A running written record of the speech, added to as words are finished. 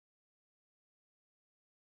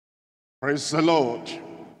Praise the Lord.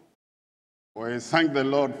 We thank the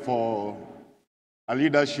Lord for a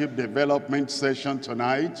leadership development session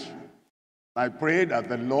tonight. I pray that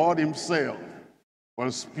the Lord himself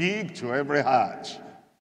will speak to every heart,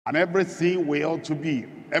 and everything we ought to be,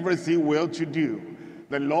 everything we ought to do,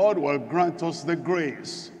 the Lord will grant us the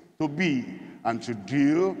grace to be and to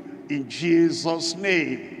do in Jesus'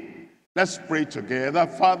 name. Let's pray together.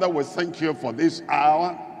 Father, we thank you for this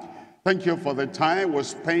hour. Thank you for the time we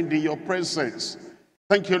spend in your presence.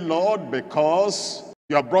 Thank you, Lord, because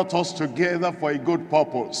you have brought us together for a good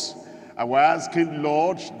purpose. And we're asking,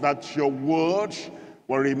 Lord, that your word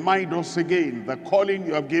will remind us again the calling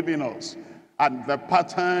you have given us and the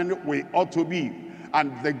pattern we ought to be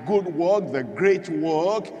and the good work, the great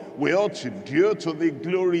work we ought to do to the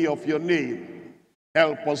glory of your name.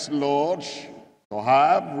 Help us, Lord, to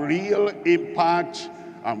have real impact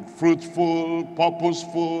and fruitful,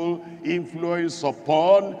 purposeful influence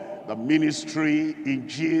upon the ministry in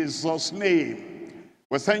Jesus' name.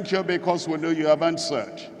 We thank you because we know you have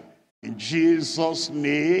answered. In Jesus'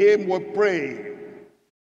 name we pray.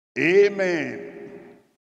 Amen.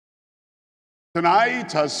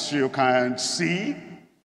 Tonight, as you can see,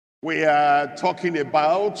 we are talking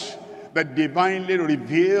about the divinely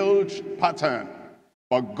revealed pattern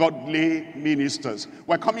for godly ministers.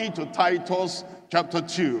 We're coming to Titus chapter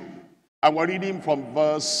 2, and we're reading from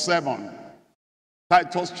verse 7.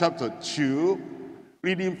 Titus chapter 2,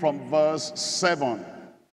 reading from verse 7.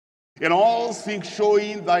 In all things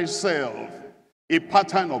showing thyself a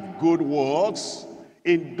pattern of good works,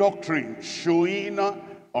 in doctrine showing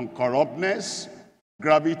uncorruptness,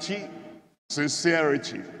 gravity,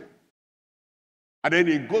 sincerity. And then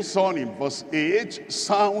it goes on in verse 8,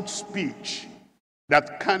 sound speech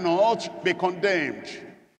that cannot be condemned,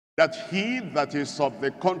 that he that is of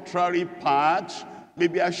the contrary part may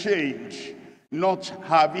be ashamed, not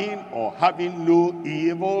having or having no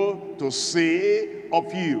evil to say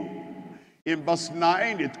of you. In verse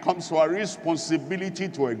 9, it comes to our responsibility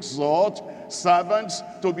to exhort servants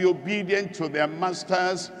to be obedient to their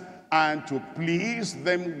masters and to please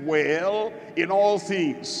them well in all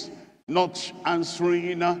things, not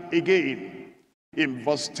answering again. In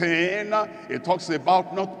verse 10, it talks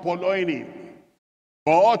about not purloining,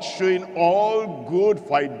 but showing all good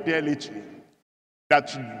fidelity,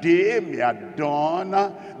 that they may adorn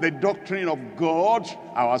the doctrine of God,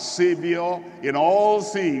 our Savior, in all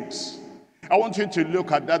things. I want you to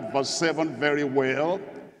look at that verse 7 very well,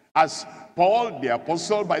 as Paul the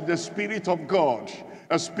apostle, by the Spirit of God,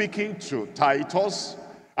 speaking to Titus,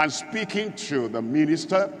 and speaking to the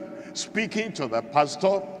minister, speaking to the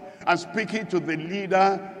pastor, and speaking to the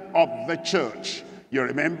leader of the church. You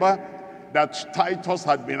remember that Titus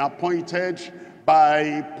had been appointed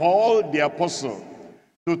by Paul the apostle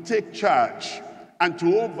to take charge and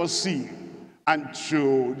to oversee and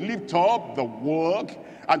to lift up the work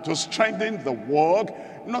and to strengthen the work,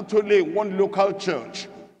 not only in one local church,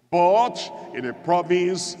 but in a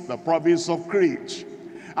province, the province of Crete.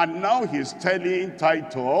 And now he's telling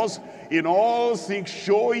Titus, in all things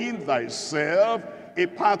showing thyself a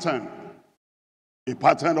pattern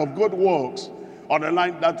of good works.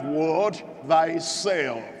 Underline that word,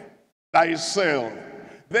 thyself, thyself.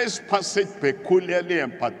 This passage peculiarly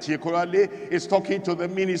and particularly is talking to the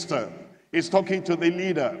minister, it's talking to the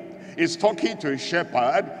leader, it's talking to a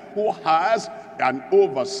shepherd who has an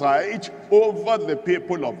oversight over the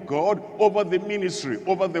people of God, over the ministry,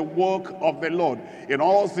 over the work of the Lord. In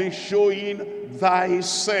all things showing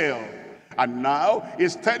thyself. And now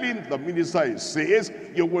he's telling the minister, he says,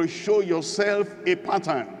 you will show yourself a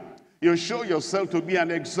pattern. You show yourself to be an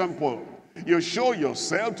example. You show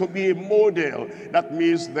yourself to be a model. That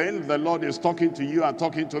means then the Lord is talking to you and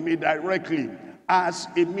talking to me directly as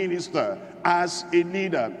a minister, as a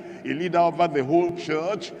leader over the whole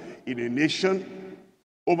church in a nation,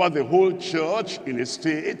 over the whole church in a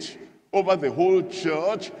state, over the whole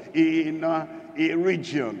church in a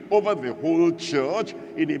region, over the whole church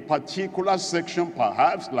in a particular section,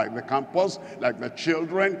 perhaps like the campus, like the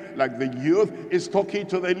children, like the youth. Is talking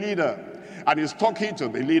to the leader, and is talking to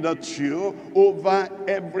the leader too over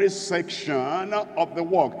every section of the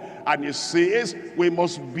work. And he says, you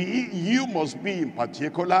must be in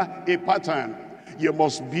particular a pattern. You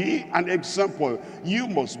must be an example. You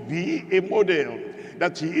must be a model.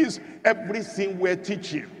 That is, everything we're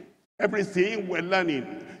teaching, everything we're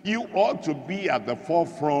learning, you ought to be at the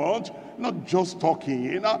forefront, not just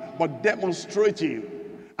talking, but demonstrating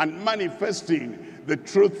and manifesting the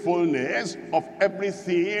truthfulness of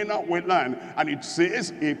everything we learn. And it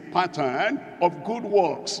says a pattern of good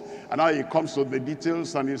works. And now it comes to the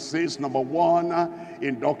details, and it says, number one,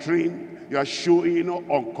 in doctrine, You are showing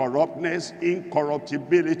uncorruptness,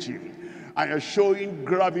 incorruptibility. And you're showing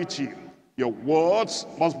gravity. Your words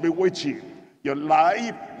must be weighty. Your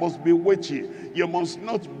life must be weighty. You must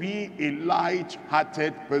not be a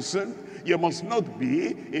light-hearted person. You must not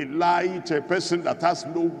be a light person that has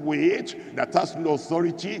no weight, that has no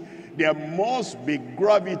authority. There must be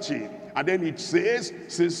gravity. And then it says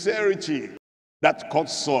sincerity. That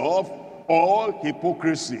cuts off all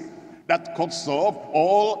hypocrisy. That cuts off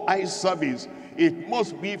all eye service. It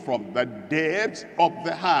must be from the depths of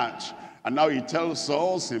the heart. And now he tells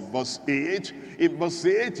us in verse 8. In verse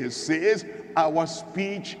 8 it says, our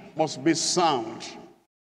speech must be sound.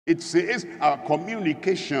 It says our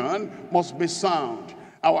communication must be sound.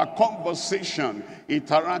 Our conversation,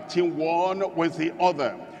 interacting one with the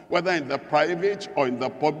other, whether in the private or in the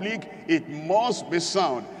public, it must be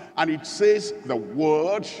sound. And it says the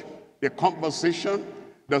word, the conversation,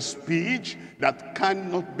 the speech that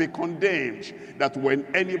cannot be condemned. That when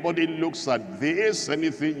anybody looks at this,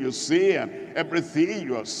 anything you say and everything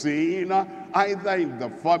you are saying, either in the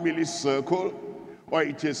family circle or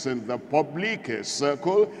it is in the public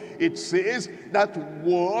circle, it says that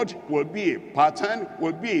word will be a pattern,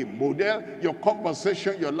 will be a model. Your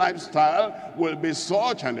conversation, your lifestyle will be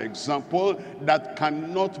such an example that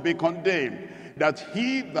cannot be condemned. That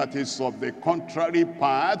he that is of the contrary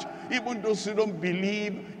part, even those who don't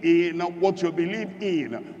believe in what you believe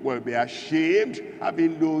in, will be ashamed,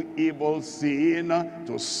 having no evil thing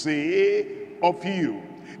to say of you.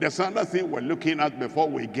 There's another thing we're looking at before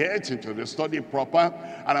we get into the study proper,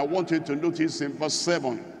 and I want you to notice in verse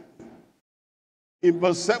 7. In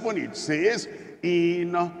verse 7 it says,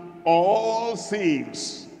 in all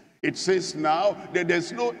things. It says now that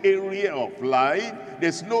there's no area of life,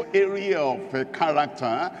 there's no area of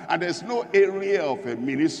character, and there's no area of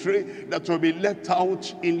ministry that will be left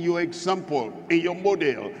out in your example, in your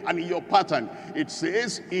model, and in your pattern. It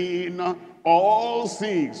says in all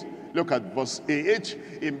things. Look at verse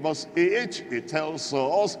 8. In verse 8, it tells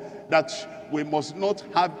us that we must not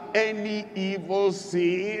have any evil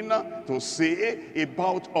thing to say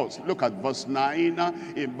about us. Look at verse 9.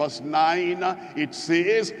 In verse 9, it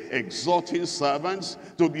says, exhorting servants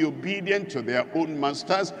to be obedient to their own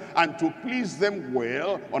masters and to please them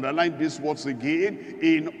well. Underline these words again,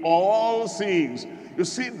 in all things. You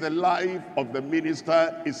see, the life of the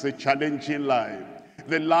minister is a challenging life.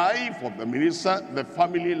 The life of the minister, the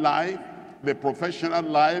family life, the professional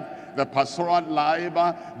life, the pastoral life,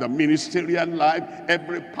 the ministerial life,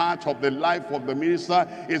 every part of the life of the minister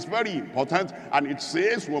is very important. And it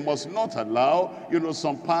says we must not allow,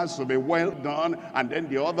 some parts to be well done, and then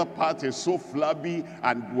the other part is so flabby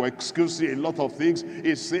and will excuse a lot of things.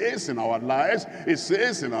 It says in our lives, it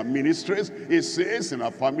says in our ministries, it says in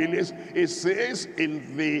our families, it says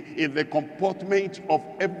in the comportment of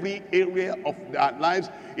every area of our lives.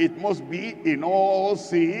 It must be in all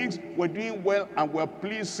things we're doing well and we're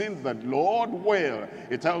pleasing the Lord well.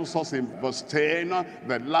 It tells us in verse 10,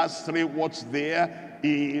 the last three words there,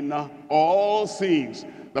 in all things.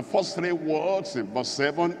 The first three words in verse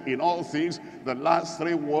 7, in all things. The last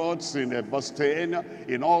three words in verse 10,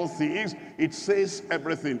 in all things. It says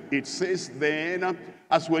everything. It says then,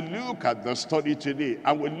 as we look at the study today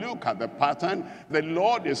and we look at the pattern the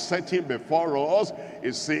Lord is setting before us,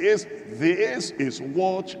 it says this is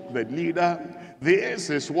what the leader, this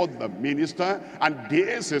is what the minister, and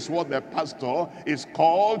this is what the pastor is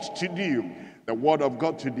called to do. The word of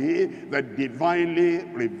God today, the divinely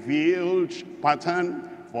revealed pattern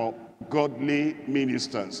for godly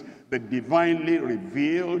ministers. The divinely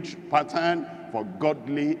revealed pattern for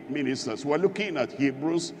godly ministers. We're looking at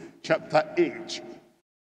Hebrews chapter 8.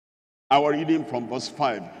 Our reading from verse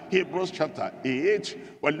 5. Hebrews chapter 8,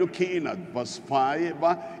 we're looking at verse 5.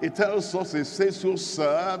 It tells us, it says, who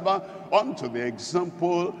serve unto the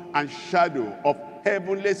example and shadow of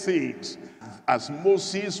heavenly things, as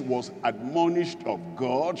Moses was admonished of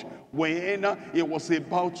God when he was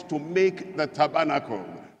about to make the tabernacle.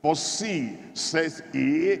 For see, says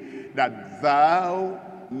he, that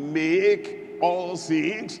thou make all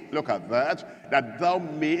things, look at that thou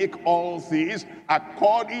make all things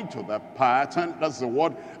according to the pattern, that's the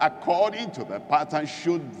word, according to the pattern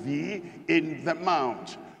showed thee in the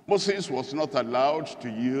mount. Moses was not allowed to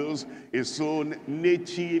use his own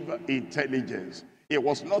native intelligence. He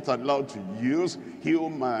was not allowed to use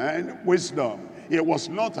human wisdom. He was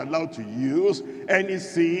not allowed to use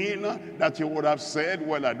anything that he would have said,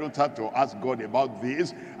 well, I don't have to ask God about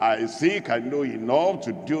this. I think I know enough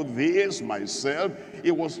to do this myself.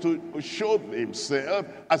 It was to show himself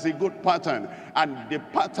as a good pattern. And the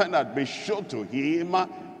pattern had been shown to him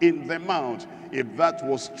in the mount. If that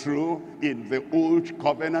was true in the old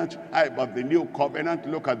covenant, how about the new covenant?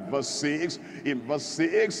 Look at verse 6. In verse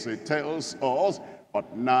 6, it tells us,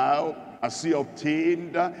 but now has he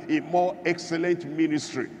obtained a more excellent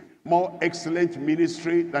ministry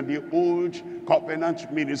than the old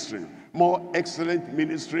covenant ministry, more excellent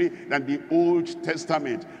ministry than the Old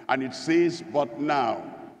Testament. And it says, but now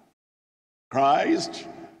Christ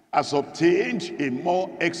has obtained a more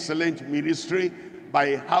excellent ministry,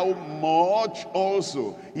 by how much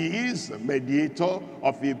also he is the mediator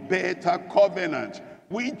of a better covenant,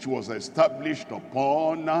 which was established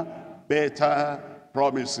upon better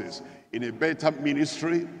promises. In a better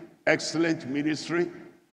ministry, excellent ministry,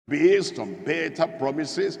 based on better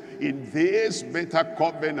promises, in this better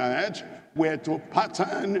covenant, we're to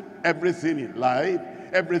pattern everything in life,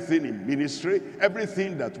 everything in ministry,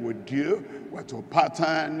 everything that we do. We're to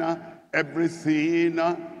pattern everything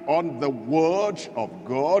on the word of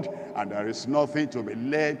God, and there is nothing to be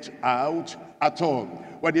left out at all.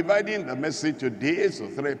 We're dividing the message today into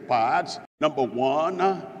 3 parts. Number 1,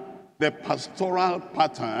 the pastoral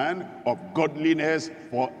pattern of godliness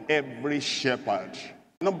for every shepherd.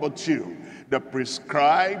 Number 2, the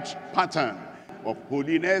prescribed pattern of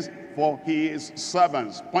holiness for his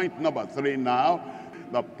servants. Point number 3 now,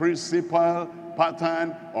 the principal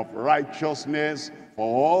pattern of righteousness for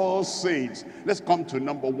all saints. Let's come to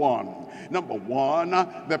number 1. Number 1,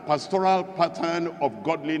 the pastoral pattern of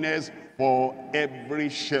godliness for every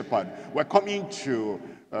shepherd. We're coming to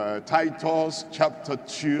Titus chapter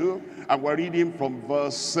 2, and we're reading from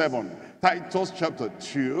verse 7. Titus chapter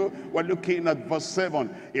 2, we're looking at verse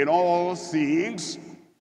 7. In all things,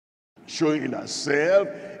 showing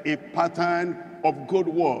ourselves a pattern of good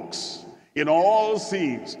works. In all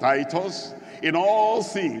things, Titus. In all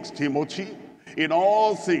things, Timothy. In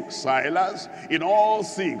all things, Silas. In all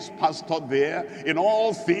things, pastor there. In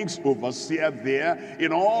all things, overseer there.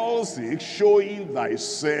 In all things, showing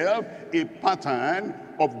thyself a pattern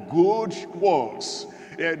of good works.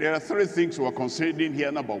 There are 3 things we're considering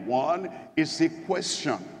here. Number 1 is a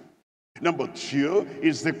question. Number 2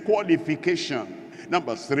 is the qualification.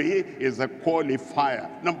 Number 3 is the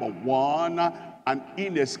qualifier. Number 1, an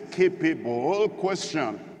inescapable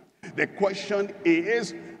question. The question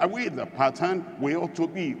is, are we the pattern? We ought to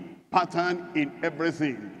be pattern in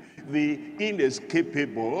everything. The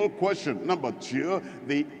inescapable question. Number 2,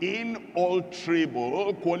 the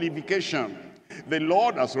inalterable qualification. The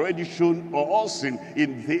Lord has already shown us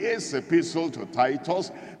in this epistle to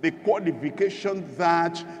Titus the qualification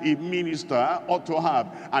that a minister ought to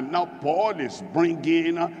have. And now Paul is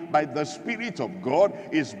bringing, by the Spirit of God,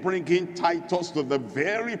 is bringing Titus to the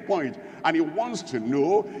very point. And he wants to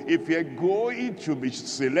know, if you're going to be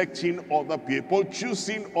selecting other people,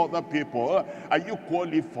 choosing other people, are you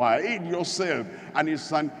qualified yourself? And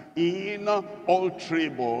it's an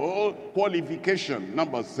inalterable qualification.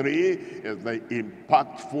 Number 3 is the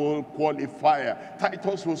impactful qualifier.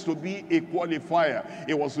 Titus was to be a qualifier.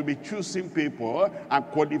 It was to be choosing people and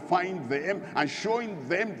qualifying them and showing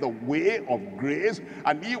them the way of grace,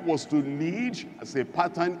 and he was to lead as a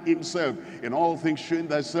pattern himself. In all things, showing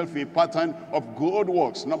thyself a pattern of good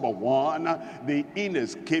works. Number 1, the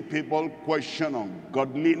inescapable question on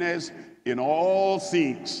godliness in all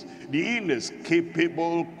things. The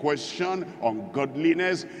inescapable question on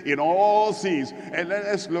godliness in all things. And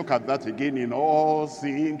let's look at that again. In all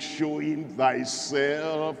things, showing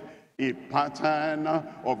thyself a pattern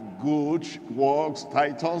of good works.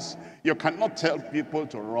 Titus, you cannot tell people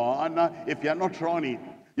to run if you're not running.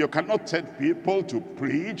 You cannot tell people to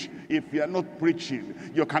preach if you are not preaching.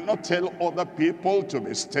 You cannot tell other people to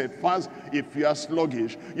be steadfast if you are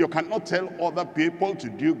sluggish. You cannot tell other people to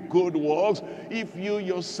do good works if you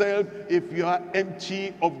yourself, if you are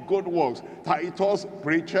empty of good works. Titus,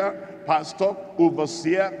 preacher, pastor,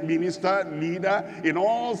 overseer, minister, leader, in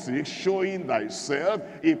all things showing thyself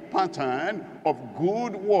a pattern of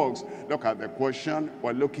good works. Look at the question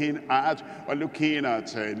we're looking at. We're looking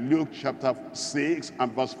at Luke chapter 6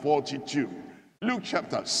 and verse 42. Luke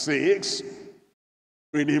chapter 6,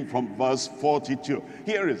 reading from verse 42.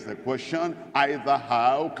 Here is the question. Either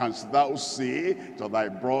how canst thou say to thy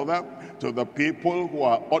brother, to the people who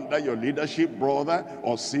are under your leadership, brother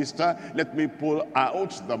or sister, let me pull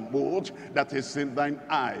out the mote that is in thine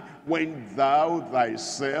eye, when thou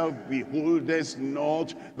thyself beholdest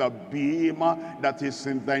not the beam that is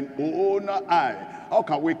in thine own eye? How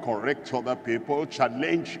can we correct other people,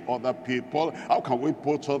 challenge other people? How can we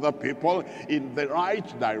put other people in the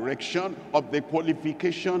right direction of the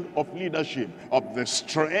qualification of leadership, of the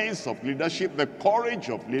strength of leadership, the courage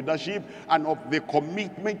of leadership, and of the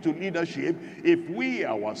commitment to leadership? If we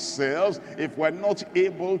ourselves, if we're not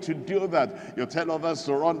able to do that, you tell others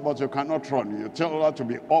to run, but you cannot run. You tell others to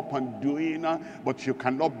be up and doing, but you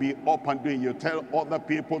cannot be up and doing. You tell other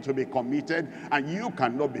people to be committed, and you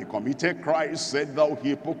cannot be committed. Christ said, thou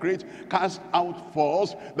hypocrite, cast out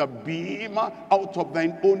first the beam out of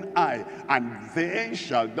thine own eye, and then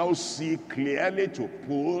shalt thou see clearly to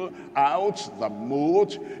pull out the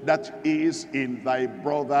mote that is in thy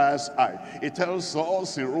brother's eye. It tells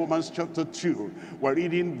us in Romans chapter 2, we're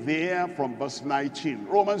reading there from verse 19.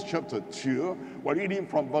 Romans chapter 2, we're reading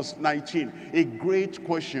from verse 19. A great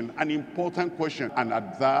question, an important question. And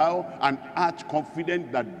art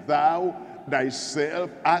confident that thou thyself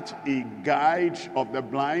art a guide of the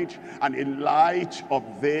blind and a light of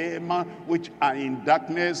them which are in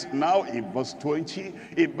darkness. Now in verse 20,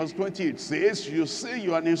 it says, you say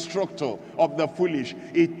you are an instructor of the foolish,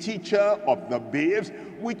 a teacher of the babes,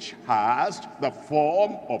 which has the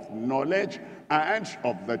form of knowledge and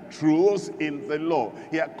of the truth in the law.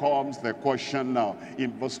 Here comes the question now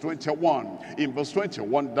in verse 21. In verse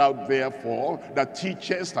 21, thou therefore that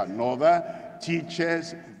teachest another,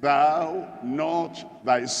 teachest thou not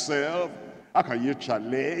thyself? How can you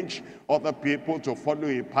challenge other people to follow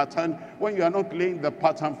a pattern when you are not laying the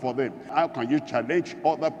pattern for them? How can you challenge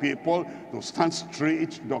other people to stand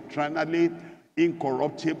straight doctrinally,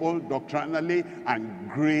 incorruptible doctrinally, and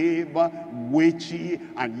grave, weighty,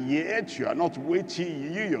 and yet you are not weighty?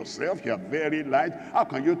 You yourself, you are very light. How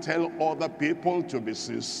can you tell other people to be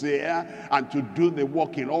sincere and to do the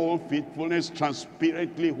work in all faithfulness,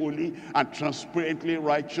 transparently holy and transparently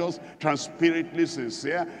righteous, transparently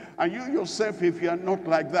sincere? And you yourself, if you are not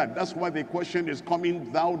like that, that's why the question is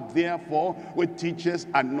coming. Thou therefore, which teachest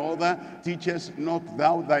another, teachest not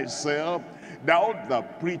thou thyself? Thou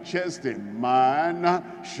that preachest a man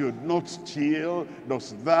should not steal,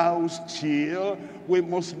 dost thou steal? We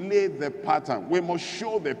must lay the pattern. We must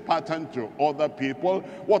show the pattern to other people.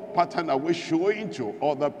 What pattern are we showing to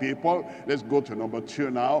other people? Let's go to number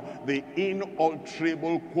 2 now. The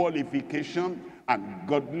inalterable qualification and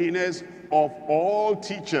godliness of all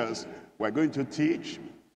teachers. We're going to teach,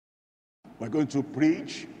 we're going to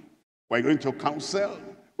preach, we're going to counsel,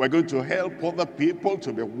 we're going to help other people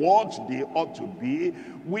to be what they ought to be.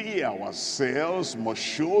 We ourselves must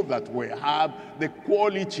show that we have the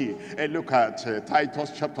quality. And look at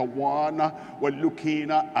Titus chapter 1. We're looking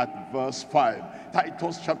at verse 5.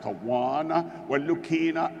 Titus chapter 1, we're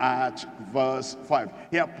looking at verse 5.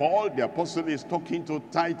 Here Paul, the apostle, is talking to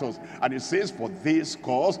Titus, and he says, for this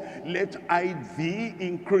cause let I thee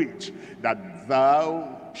increase, that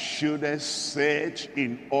thou shouldest set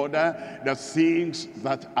in order the things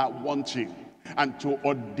that are wanting, and to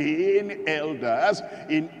ordain elders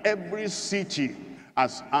in every city,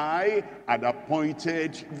 as I had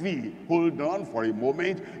appointed thee. Hold on for a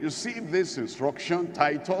moment. You see this instruction,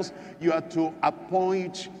 Titus, you are to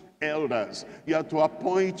appoint elders, you are to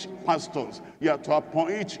appoint pastors, you are to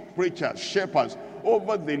appoint preachers, shepherds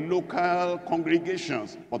over the local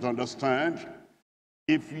congregations. But understand,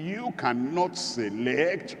 if you cannot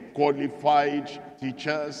select qualified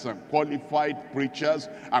teachers and qualified preachers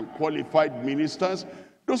and qualified ministers,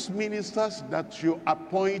 those ministers that you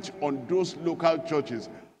appoint on those local churches,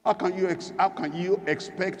 how can you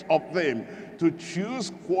expect of them to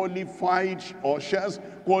choose qualified ushers,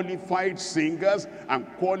 qualified singers, and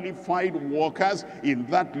qualified workers in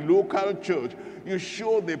that local church? You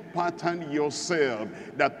show the pattern yourself,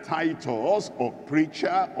 that Titus, or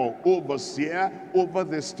preacher, or overseer over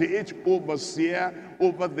the state, overseer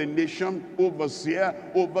over the nation, overseer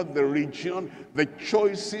over the region, the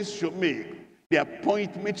choices you make, the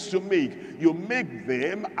appointments to make, you make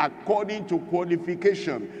them according to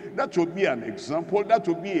qualification. That will be an example, that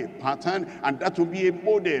will be a pattern, and that will be a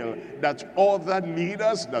model that other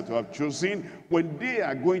leaders that you have chosen, when they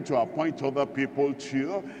are going to appoint other people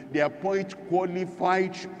to, they appoint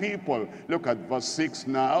qualified people. Look at verse 6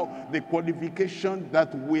 now, the qualification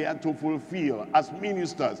that we are to fulfill as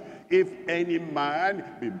ministers. If any man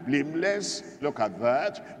be blameless, look at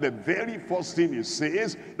that. The very first thing it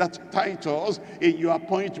says, that Titus, in your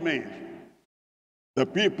appointment, the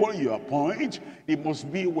people you appoint, it must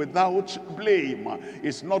be without blame.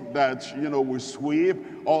 It's not that, we sweep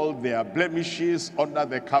all their blemishes under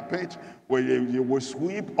the carpet. You will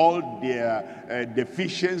sweep all their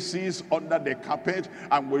deficiencies under the carpet,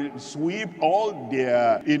 and will sweep all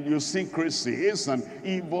their idiosyncrasies and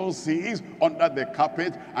evil things under the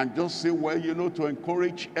carpet, and just say, well, you know, to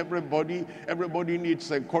encourage everybody. Everybody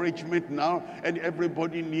needs encouragement now, and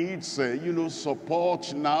everybody needs, you know,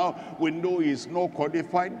 support now. We know he's not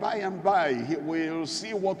qualified. By and by, he will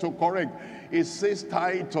see what to correct. It says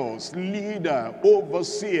titles, leader,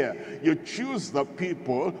 overseer. You choose the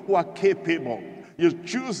people who are capable. You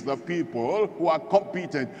choose the people who are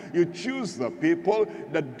competent. You choose the people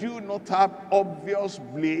that do not have obvious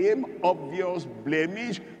blame, obvious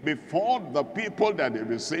blemish before the people, that they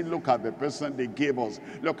will say, look at the person they gave us.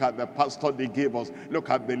 Look at the pastor they gave us.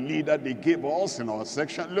 Look at the leader they gave us in our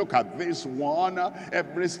section. Look at this one.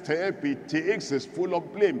 Every step he takes is full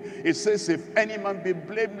of blame. It says, if any man be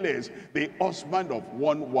blameless, the husband of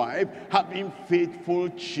one wife, having faithful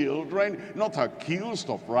children, not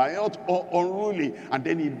accused of riot or unruly. And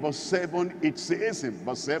then in verse 7, it says in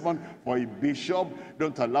verse 7, for a bishop,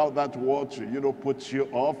 don't allow that word to, you know, put you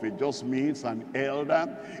off. It just means an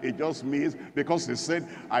elder. It just means, because he said,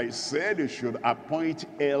 I said you should appoint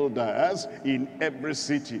elders in every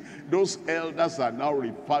city. Those elders are now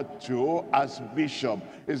referred to as bishop.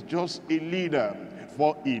 It's just a leader.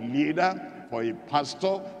 For a leader, for a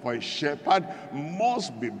pastor, for a shepherd,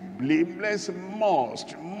 must be blameless,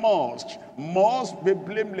 must be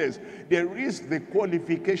blameless. There is the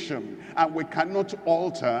qualification, and we cannot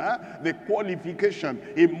alter the qualification.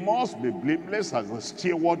 It must be blameless as the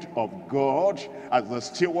steward of God,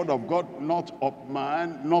 not of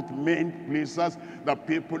man, not men pleasers, the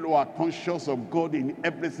people who are conscious of God in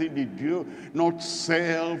everything they do, not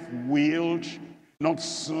self-willed, not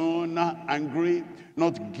soon angry,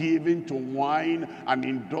 not given to wine, an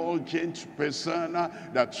indulgent person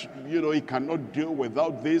that, you know, he cannot do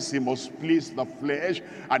without this. He must please the flesh,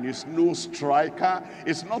 and is no striker.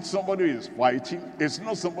 It's not somebody who is fighting. It's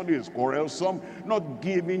not somebody who is quarrelsome, not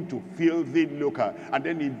given to filthy lucre. And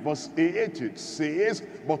then in verse 8 it says,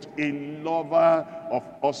 but a lover of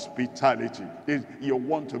hospitality. You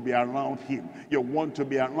want to be around him. You want to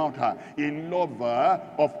be around her. A lover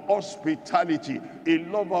of hospitality. A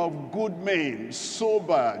lover of good men,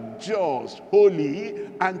 sober, just, holy,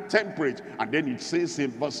 and temperate. And then it says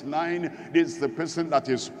in verse 9, this is the person that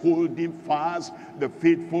is holding fast the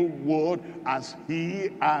faithful word as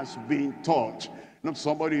he has been taught. Not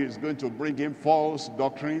somebody who is going to bring in false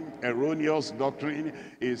doctrine, erroneous doctrine,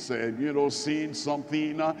 is, you know, seeing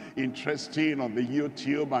something interesting on the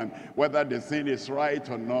YouTube, and whether the thing is right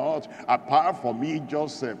or not, apart from me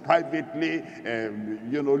just privately,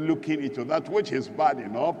 you know, looking into that, which is bad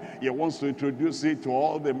enough, he wants to introduce it to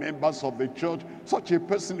all the members of the church. Such a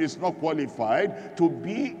person is not qualified to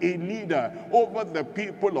be a leader over the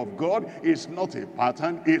people of God. Is not a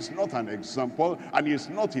pattern, is not an example, and is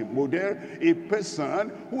not a model. A person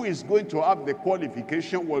who is going to have the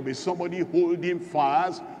qualification will be somebody holding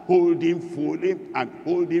fast, holding fully, and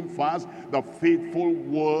holding fast the faithful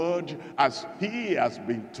word as he has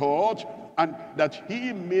been taught, and that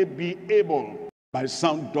he may be able by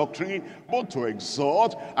sound doctrine both to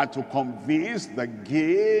exhort and to convince the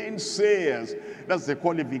gainsayers. That's the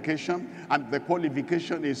qualification, and the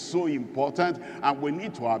qualification is so important, and we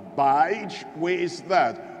need to abide with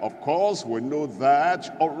that. Of course, we know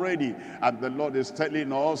that already, and the Lord is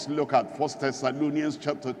telling us, look at 1 Thessalonians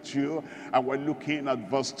chapter 2, and we're looking at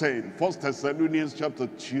verse 10. 1 Thessalonians chapter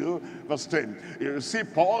 2, verse 10. You see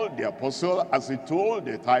Paul, the apostle, as he told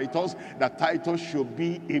the Titus, that Titus should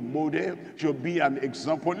be a model, should be an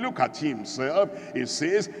example. Look at himself. He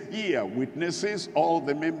says, ye are witnesses, all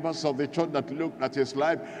the members of the church that looked at his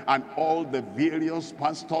life, and all the various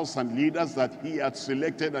pastors and leaders that he had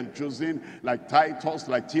selected and chosen, like Titus,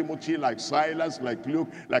 like Timothy, like Silas, like Luke,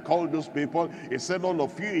 like all those people. He said, all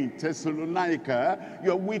of you in Thessalonica,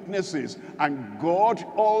 you're witnesses. And God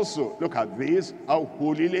also, look at this, how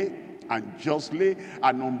holily and justly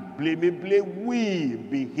and unblameably we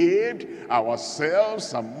behaved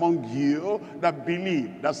ourselves among you that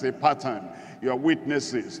believe. That's a pattern. Your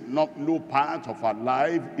witnesses. No part of our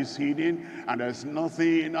life is hidden, and there's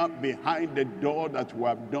nothing behind the door that we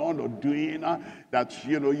have done or doing that,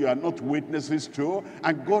 you know, you are not witnesses to.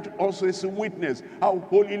 And God also is a witness. How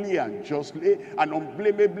holily and justly and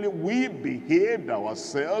unblameably we behaved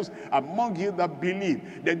ourselves among you that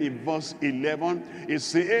believe. Then in verse 11, it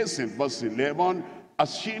says in verse 11,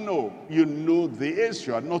 as you know this,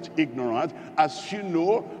 you are not ignorant, as you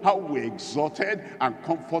know how we exhorted and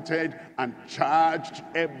comforted and charged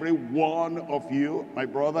every one of you, my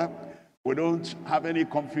brother. We don't have any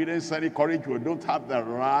confidence, any courage. We don't have the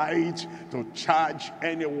right to charge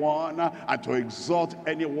anyone and to exhort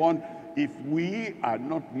anyone. if we are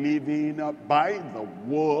not living by the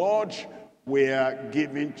word we are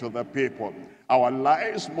giving to the people. Our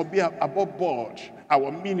lives must be above board.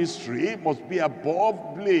 Our ministry must be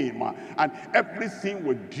above blame. And everything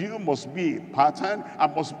we do must be a pattern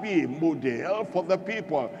and must be a model for the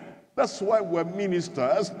people. That's why we're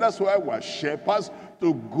ministers. That's why we're shepherds,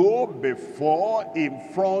 to go before in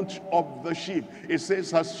front of the sheep. It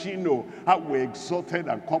says, as she know how we exhorted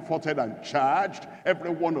and comforted and charged every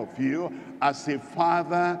one of you as a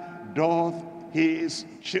father doth his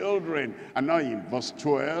children. And now in verse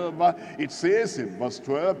 12, it says in verse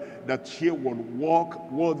 12 that he would walk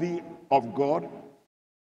worthy of God,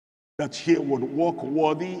 that he would walk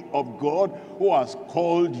worthy of God who has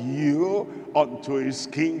called you unto his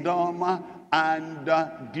kingdom and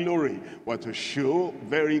glory. But to show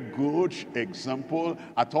very good example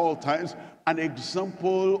at all times, an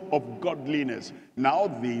example of godliness. Now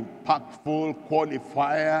the impactful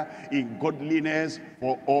qualifier in godliness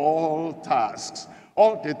for all tasks.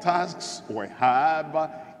 All the tasks we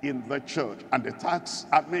have in the church, and the tasks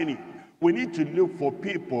are many. We need to look for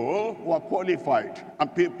people who are qualified,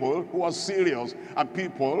 and people who are serious, and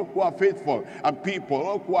people who are faithful, and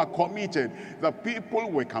people who are committed. The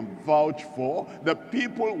people we can vouch for, the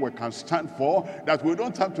people we can stand for, that we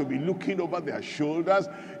don't have to be looking over their shoulders.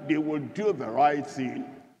 They will do the right thing.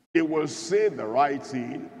 They will say the right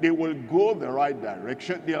thing. They will go the right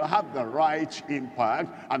direction. They'll have the right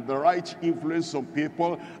impact and the right influence on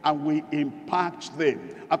people, and we impact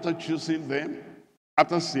them. After choosing them,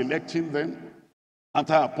 after selecting them,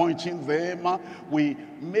 after appointing them, we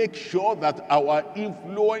make sure that our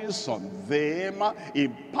influence on them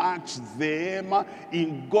impacts them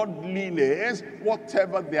in godliness,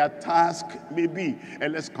 whatever their task may be.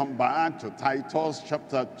 And let's come back to Titus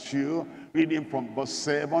chapter 2, reading from verse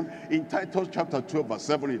 7. In Titus chapter 2, verse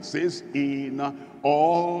 7, it says, in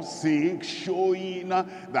all things showing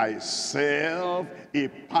thyself a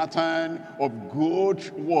pattern of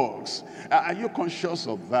good works. Are you conscious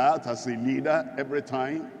of that as a leader every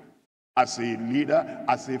time? As a leader,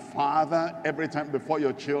 as a father every time before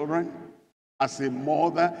your children? As a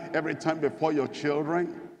mother every time before your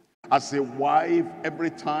children? As a wife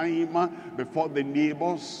every time before the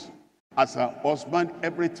neighbors? As a husband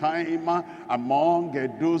every time among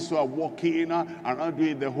those who are walking around you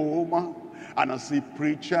in the home? And as a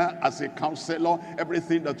preacher, as a counselor,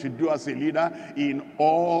 everything that you do as a leader, in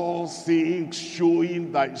all things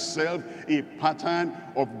showing thyself a pattern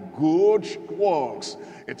of good works.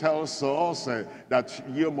 It tells us that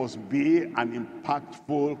you must be an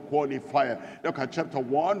impactful qualifier. Look at chapter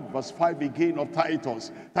 1, verse 5 again of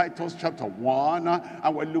Titus. Titus chapter 1,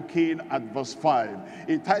 and we're looking at verse 5.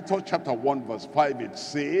 In Titus chapter 1, verse 5, it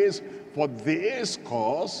says, for this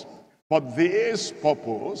cause, for this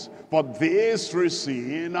purpose, for this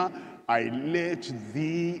reason, I let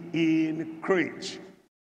thee in Crete.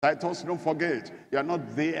 Titus, don't forget, you're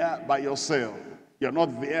not there by yourself. You're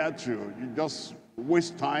not there to just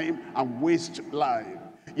waste time and waste life.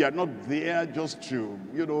 You're not there just to,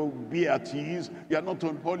 be at ease. You're not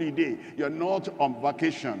on holiday. You're not on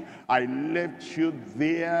vacation. I left you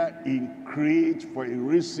there in Crete for a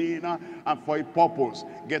reason and for a purpose.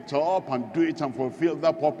 Get up and do it and fulfill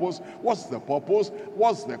that purpose. What's the purpose?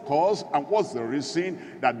 What's the cause? And what's the reason?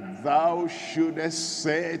 That thou shouldest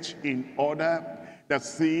set in order the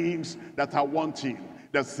things that are wanting,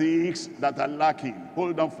 the things that are lacking.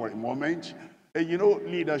 Hold on for a moment.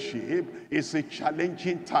 Leadership is a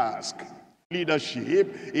challenging task.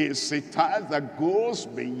 Leadership is a task that goes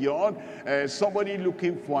beyond somebody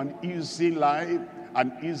looking for an easy life,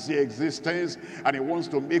 an easy existence, and he wants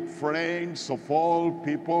to make friends of all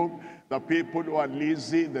people. The people who are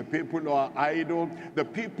lazy, the people who are idle, the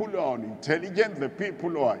people who are unintelligent, the people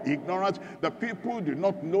who are ignorant, the people who do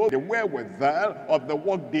not know the wherewithal of the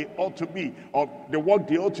work they ought to be, of the work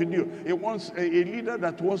they ought to do. He wants a leader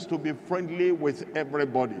that wants to be friendly with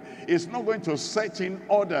everybody. It's not going to set in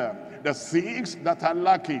order the things that are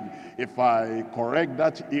lacking. If I correct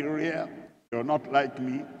that area, they're not like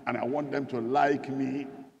me, and I want them to like me.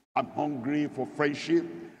 I'm hungry for friendship.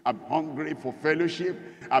 I'm hungry for fellowship.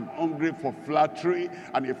 I'm hungry for flattery.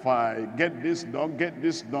 And if I get this done,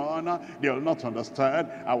 they'll not understand.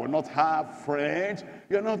 I will not have friends.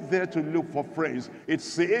 You're not there to look for friends. It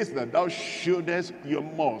says that thou shouldest, you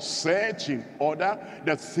must set in order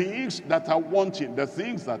the things that are wanting, the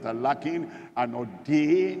things that are lacking, and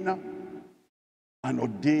ordain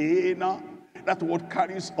That word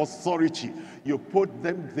carries authority. You put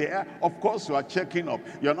them there. Of course, you are checking up.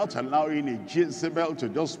 You're not allowing a Jezebel to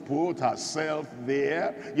just put herself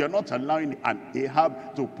there. You're not allowing an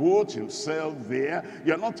Ahab to put himself there.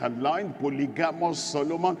 You're not allowing polygamous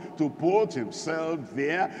Solomon to put himself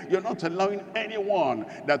there. You're not allowing anyone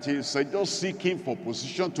that is just seeking for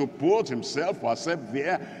position to put himself or herself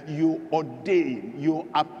there. You ordain, you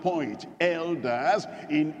appoint elders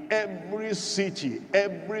in every city,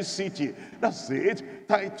 every city. That's it.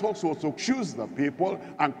 Titus was to choose the people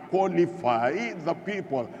and qualify the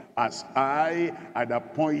people as I had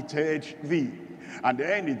appointed thee. And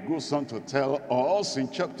then it goes on to tell us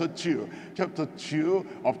in chapter 2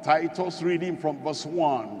 of Titus, reading from verse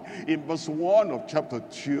 1. In verse 1 of chapter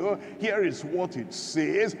 2, here is what it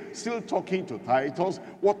says, still talking to Titus,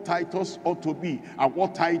 what Titus ought to be and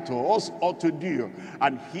what Titus ought to do.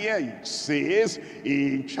 And here it says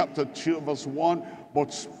in chapter 2 verse 1,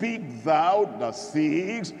 but speak thou the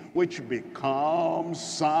things which become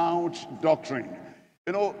sound doctrine.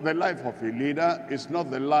 You know, the life of a leader is not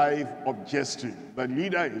the life of jesting. The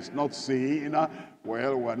leader is not saying,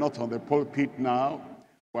 well, we're not on the pulpit now,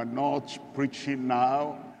 we're not preaching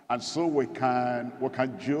now, and so we can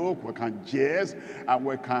joke, we can jest, and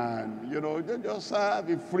we can, you know, just have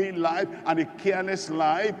a free life and a careless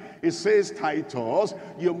life. It says, Titus,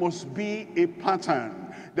 you must be a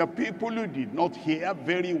pattern. The people who did not hear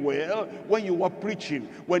very well when you were preaching,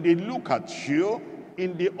 when they look at you,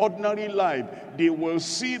 in the ordinary life, they will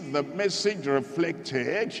see the message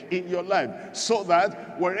reflected in your life, so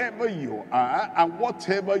that wherever you are and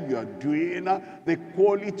whatever you are doing, the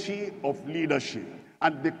quality of leadership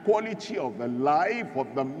and the quality of the life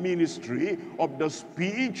of the ministry, of the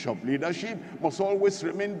speech of leadership must always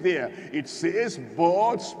remain there. It says,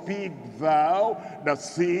 but speak thou the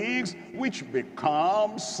things which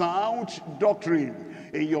become sound doctrine.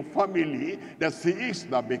 In your family, the things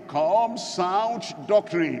that become sound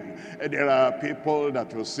doctrine. And there are people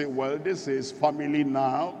that will say, well, this is family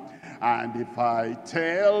now, and if I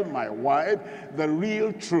tell my wife the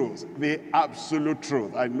real truth, the absolute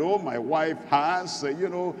truth, I know my wife has, you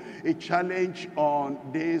know, a challenge on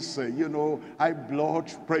this, you know, high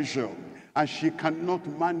blood pressure, and she cannot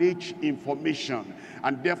manage information,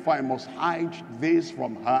 and therefore I must hide this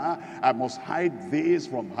from her, I must hide this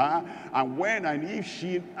from her, and when and if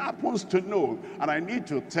she happens to know, and I need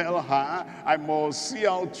to tell her, I must see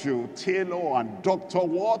how to tailor and doctor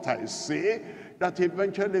what I say, that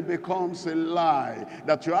eventually becomes a lie,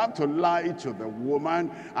 that you have to lie to the woman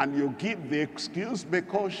and you give the excuse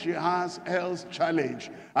because she has health challenge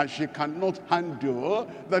and she cannot handle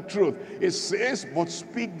the truth. It says, but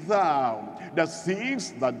speak thou the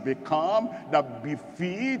things that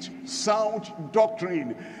befit sound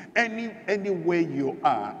doctrine. Anywhere you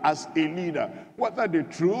are as a leader, whether the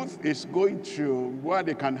truth is going to where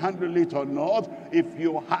they can handle it or not, if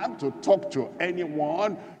you have to talk to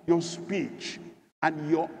anyone, your speech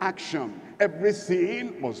and your action,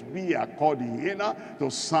 everything must be according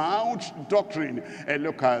to sound doctrine. And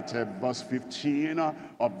look at verse 15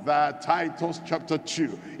 of that Titus chapter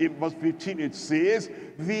 2. In verse 15 it says,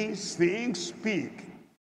 these things speak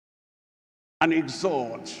and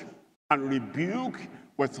exhort and rebuke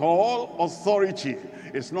with all authority.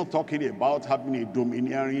 It's not talking about having a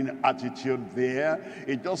domineering attitude there.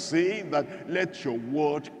 It's just saying that let your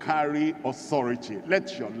word carry authority.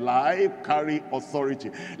 Let your life carry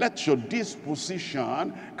authority. Let your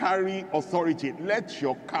disposition carry authority. Let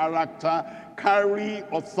your character carry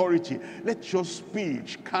authority. Let your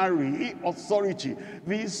speech carry authority.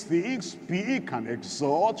 These things speak and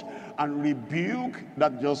exhort and rebuke.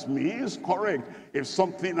 That just means correct. If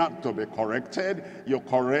something had to be corrected, you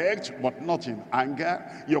correct, but not in anger.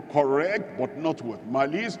 You correct, but not with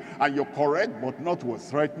malice. And you correct, but not with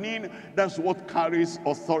threatening. That's what carries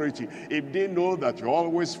authority. If they know that you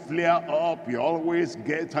always flare up, you always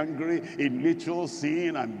get angry in little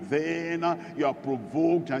sin, and then you are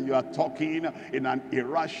provoked and you are talking in an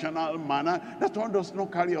irrational manner, that one does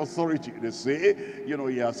not carry authority. They say, you know,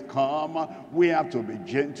 he has come, we have to be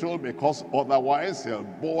gentle, because otherwise he'll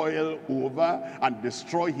boil over and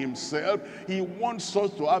destroy himself. He wants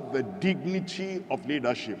us to have the dignity of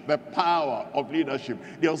leadership, the power of leadership,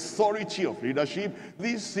 the authority of leadership.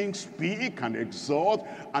 These things speak and exhort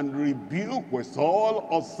and rebuke with all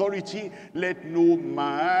authority. Let no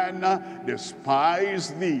man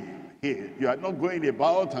despise thee. Here, you are not going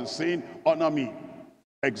about and saying, honor me,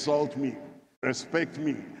 exalt me, respect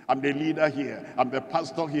me, I'm the leader here, I'm the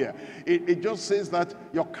pastor here. It just says that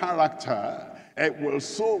your character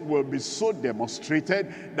will be so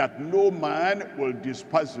demonstrated that no man will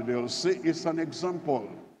despise you. They'll say it's an example.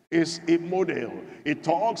 is a model. It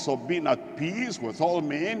talks of being at peace with all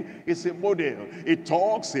men. It's a model. It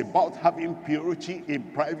talks about having purity in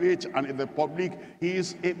private and in the public. He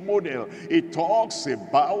is a model. It talks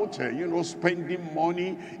about, spending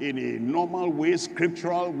money in a normal way,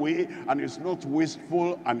 scriptural way, and it's not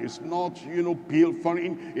wasteful, and it's not,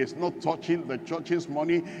 pilfering. It's not touching the church's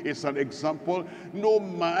money. It's an example. No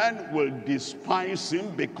man will despise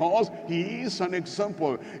him because he is an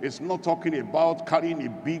example. It's not talking about carrying a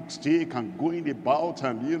big stick and going about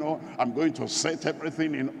and I'm going to set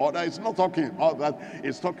everything in order. It's not talking about that.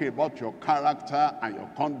 It's talking about your character and your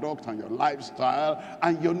conduct and your lifestyle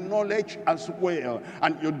and your knowledge as well,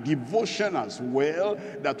 and your devotion as well,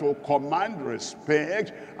 that will command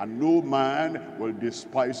respect, and no man will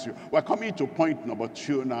despise you. We're coming to point number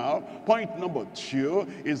 2 now. Point number 2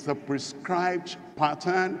 is the prescribed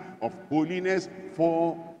pattern of holiness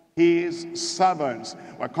for his servants.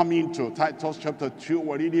 We're coming to Titus chapter 2.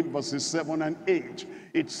 We're reading verses 7 and 8.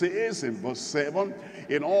 It says in verse 7,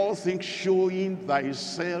 in all things showing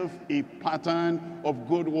thyself a pattern of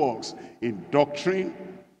good works, in doctrine,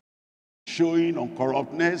 showing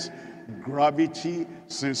uncorruptness, gravity,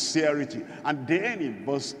 sincerity. And then in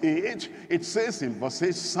verse 8, it says in verse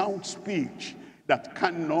 8, sound speech that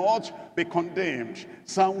cannot be condemned.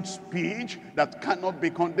 Sound speech that cannot be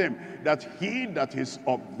condemned. That he that is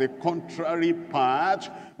of the contrary part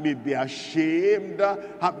may be ashamed,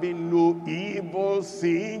 having no evil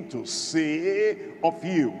thing to say of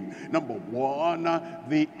you. Number 1,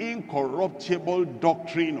 the incorruptible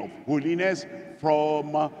doctrine of holiness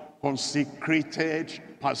from consecrated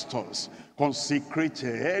pastors.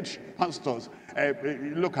 Consecrated pastors.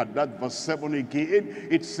 Look at that verse 7 again.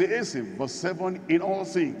 It says in verse 7, in all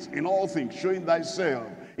things, showing thyself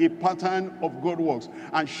a pattern of good works,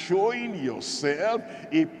 and showing yourself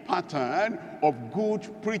a pattern of good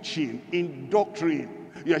preaching in doctrine.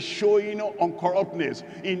 You're showing uncorruptness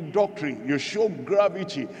in doctrine. You show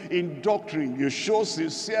gravity in doctrine. You show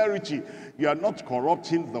sincerity. You are not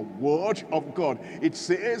corrupting the word of God. It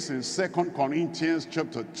says in 2 Corinthians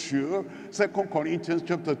chapter 2, 2 Corinthians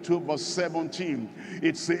chapter 2 verse 17.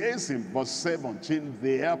 It says in verse 17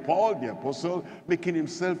 there, Paul the apostle, making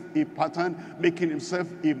himself a pattern, making himself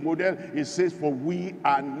a model. It says, for we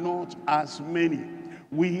are not as many.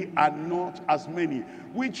 We are not as many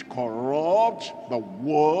which corrupt the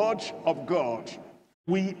word of God.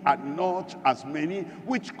 We are not as many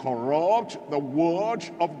which corrupt the word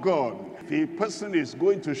of God. If a person is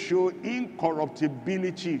going to show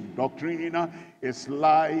incorruptibility in doctrine, his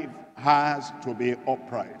life has to be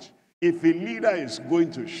upright. If a leader is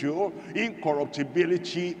going to show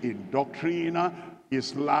incorruptibility in doctrine,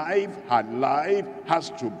 his life, her life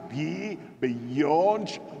has to be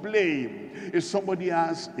beyond blame. If somebody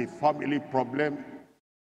has a family problem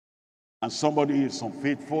and somebody is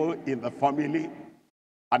unfaithful in the family,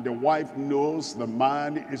 and the wife knows the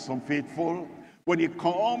man is unfaithful, when he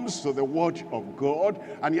comes to the word of God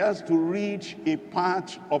and he has to read a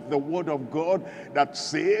part of the word of God that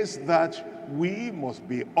says that we must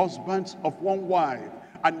be husbands of one wife,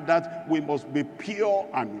 and that we must be pure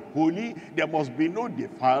and holy, there must be no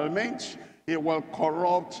defilement, it will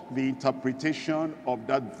corrupt the interpretation of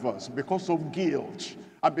that verse because of guilt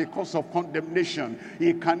and because of condemnation.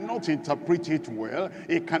 He cannot interpret it well,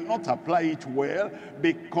 he cannot apply it well,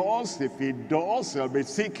 because if he does, he'll be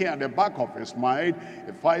thinking at the back of his mind,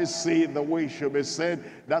 if I say the way it should be said,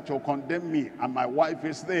 that will condemn me, and my wife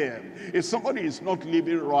is there. If somebody is not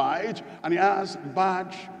living right and he has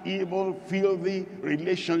bad, evil, filthy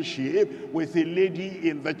relationship with a lady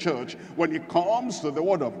in the church, when he comes to the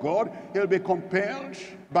word of God, he'll be compelled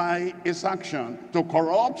by his action to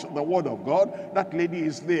corrupt the word of God. That lady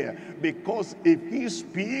is there, because if he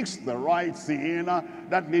speaks the right thing,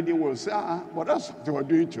 that lady will say, but that's what they were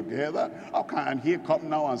doing together. How can he come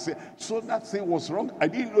now and say, so that thing was wrong? I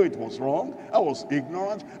didn't know it was wrong. I was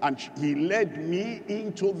ignorant, and he led me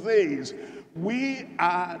into this. We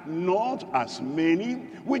are not as many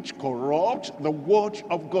which corrupt the word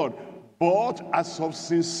of God, but as of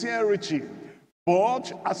sincerity,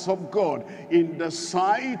 but as of God, in the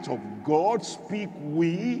sight of God speak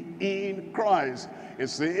we in Christ. It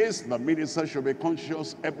says the minister should be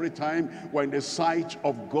conscious every time we're in the sight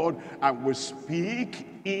of God and we speak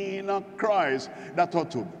in Christ. That ought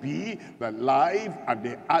to be the life and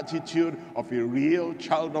the attitude of a real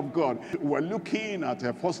child of God. We're looking at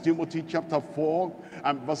 1 Timothy chapter 4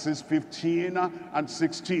 and verses 15 and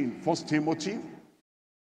 16. 1 Timothy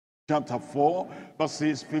chapter 4,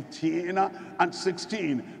 verses 15 and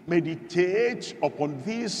 16. Meditate upon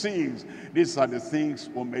these things. These are the things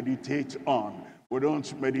we'll meditate on. We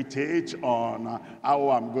don't meditate on how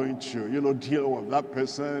I'm going to, deal with that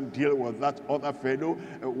person, deal with that other fellow.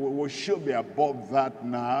 We should be above that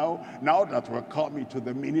now. Now that we're coming to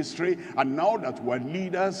the ministry, and now that we're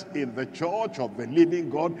leaders in the church of the living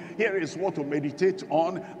God, here is what to meditate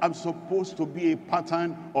on. I'm supposed to be a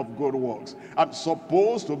pattern of good works. I'm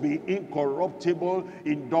supposed to be incorruptible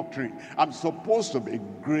in doctrine. I'm supposed to be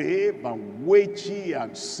grave and weighty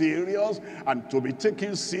and serious, and to be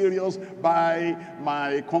taken serious by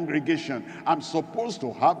my congregation. I'm supposed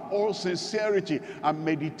to have all sincerity. I'm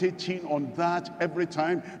meditating on that every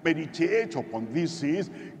time. Meditate upon these things.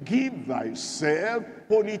 Give thyself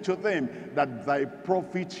wholly to them, that thy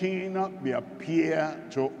profiting may appear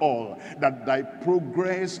to all, that thy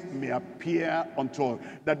progress may appear unto all,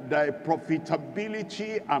 that thy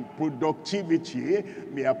profitability and productivity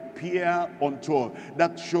may appear unto all,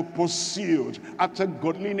 that your pursuit after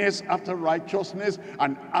godliness, after righteousness,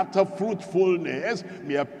 and after fruitfulness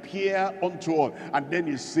may appear unto all. And then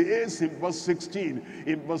he says in verse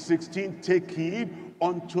 16, take heed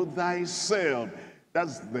unto thyself.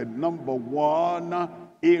 That's the number one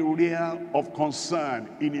area of concern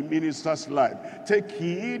in a minister's life. Take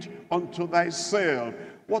heed unto thyself.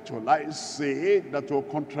 What will I say that will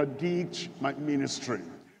contradict my ministry?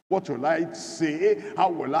 What will I say?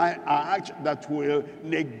 How will I act that will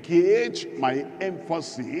negate my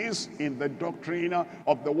emphasis in the doctrine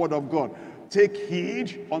of the word of God? Take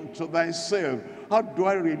heed unto thyself. How do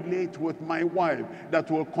I relate with my wife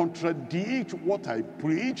that will contradict what I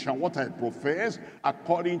preach and what I profess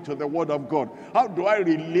according to the word of God? How do I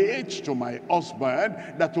relate to my husband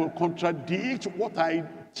that will contradict what I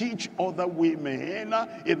teach other women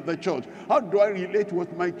in the church? How do I relate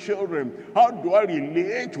with my children? How do I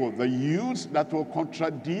relate with the youths that will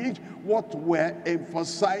contradict what we're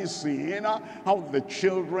emphasizing? How the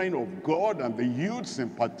children of God and the youths in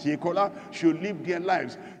particular should live their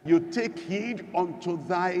lives. You take heed unto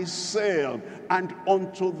thyself and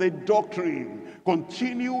unto the doctrine.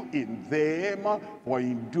 Continue in them, for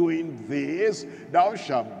in doing this thou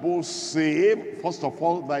shalt both save, first of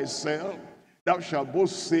all, thyself. Thou shalt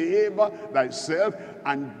both save thyself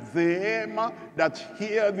and them that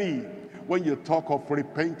hear thee. When you talk of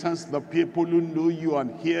repentance, the people who know you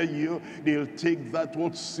and hear you, they'll take that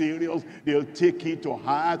word serious, they'll take it to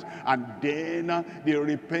heart, and then they'll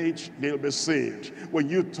repent, they'll be saved. When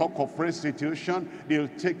you talk of restitution, they'll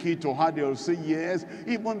take it to heart, they'll say, yes,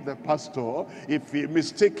 even the pastor, if he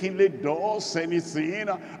mistakenly does anything,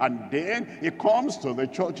 and then he comes to the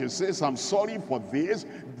church, he says, I'm sorry for this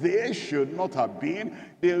should not have been,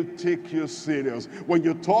 they'll take you serious. When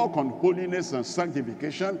you talk on holiness and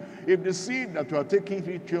sanctification, if they see that you are taking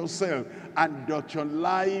it yourself and that your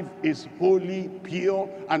life is holy, pure,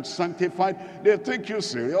 and sanctified, they'll take you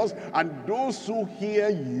serious. And those who hear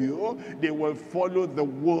you, they will follow the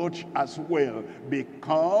word as well,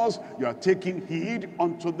 because you are taking heed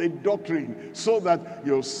unto the doctrine, so that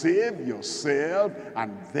you'll save yourself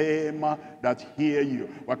and them that hear you.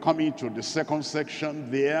 We're coming to the second section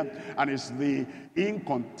there, and it's the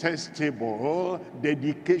incontestable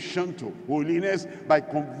dedication to holiness by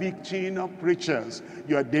convicting preachers.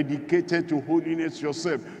 You are dedicated to holiness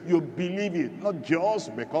yourself. You believe it, not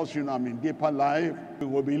just because I'm in deeper life. You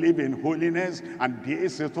will believe in holiness, and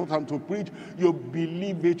this is what I'm to preach. You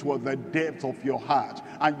believe it with the depth of your heart,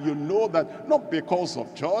 and you know that not because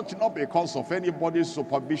of church, not because of anybody's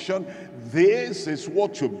supervision, this is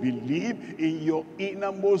what you believe in your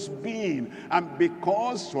innermost being. And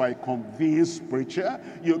because you are a convinced preacher,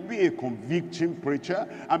 you'll be a convicting preacher,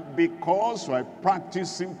 and because you are a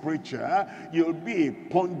practicing preacher, you'll be a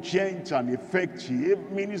pungent and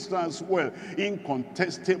effective minister as well.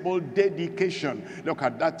 Incontestable dedication. Look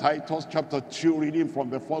at that, Titus chapter 2, reading from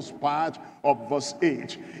the first part of verse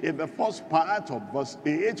 8. In the first part of verse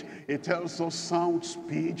 8, it tells us sound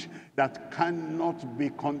speech that cannot be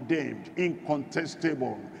condemned,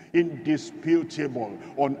 incontestable, indisputable,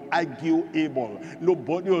 unarguable.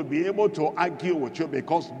 Nobody will be able to argue with you,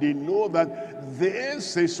 because they know that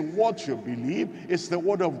this is what you believe. It's the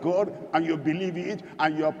word of God, and you believe it,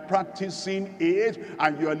 and you're practicing it,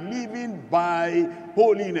 and you're living by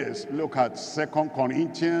holiness. Look at 2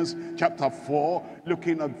 Corinthians chapter 4,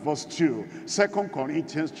 looking at verse 2. 2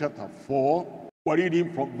 Corinthians chapter 4, we're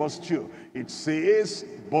reading from verse 2. It says,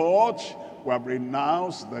 but we have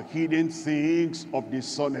renounced the hidden things of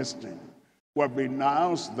dishonesty. We have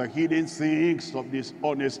renounced the hidden things of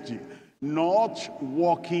dishonesty, not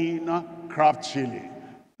walking craftily.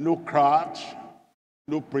 No craft,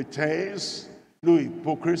 no pretense, no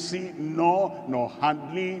hypocrisy, nor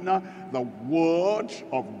handling the word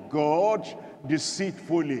of God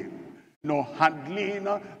deceitfully. nor handling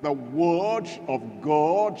the word of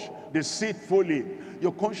God deceitfully.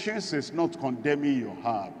 Your conscience is not condemning your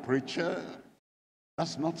heart. Preacher,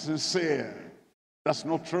 that's not sincere. That's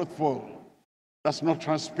not truthful. That's not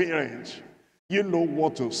transparent. You know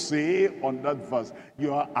what to say on that verse.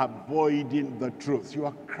 You are avoiding the truth. You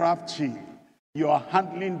are crafty. You are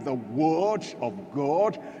handling the word of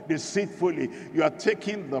God deceitfully. You are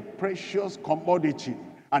taking the precious commodity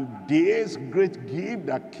and this great gift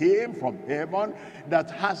that came from heaven that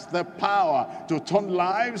has the power to turn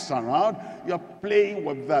lives around. You are playing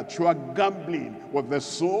with that. You are gambling with the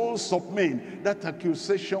souls of men. That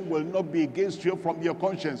accusation will not be against you from your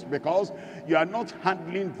conscience, because you are not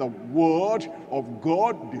handling the word of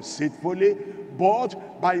God deceitfully,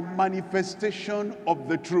 but by manifestation of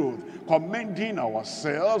the truth, commending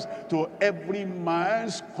ourselves to every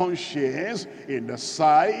man's conscience in the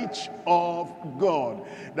sight of God.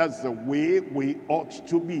 That's the way we ought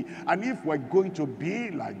to be. And if we're going to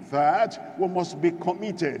be like that, we must be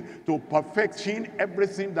committed to perfecting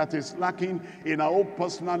everything that is lacking in our own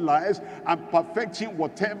personal lives, and perfecting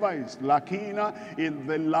whatever is lacking in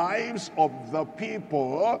the lives of the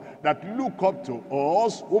people that look up to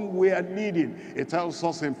us, whom we are leading. It tells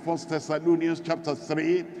us in 1 Thessalonians chapter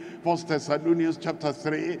 3, 1 Thessalonians chapter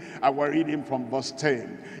 3, and we're reading from verse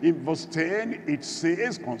 10. In verse 10, it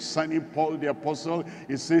says concerning Paul the apostle,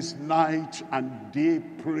 it says, night and day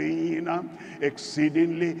praying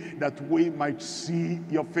exceedingly that we might see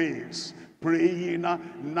your face. Praying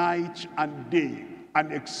night and day,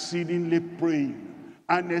 and exceedingly praying,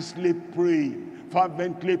 earnestly praying,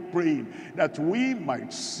 fervently praying, that we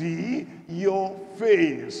might see your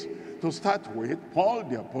face. To start with, Paul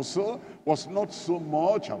the apostle was not so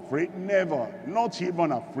much afraid, never, not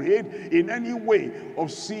even afraid in any way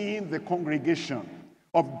of seeing the congregation,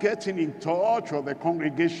 of getting in touch with the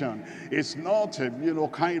congregation. It's not,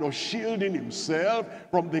 kind of shielding himself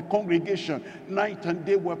from the congregation. Night and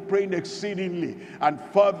day we're praying exceedingly and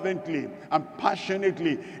fervently and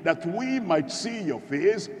passionately that we might see your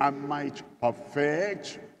face and might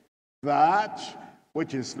perfect that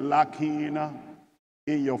which is lacking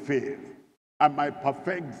in your faith. And might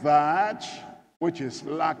perfect that which is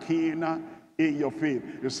lacking in your faith.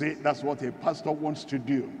 You see, that's what a pastor wants to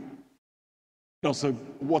do. That's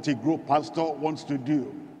what a group pastor wants to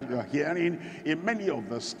do. You're hearing in many of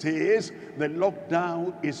the states, the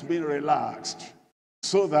lockdown is being relaxed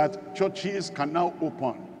so that churches can now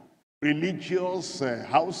open. Religious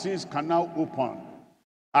houses can now open.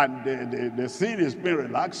 And the thing is being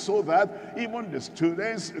relaxed so that even the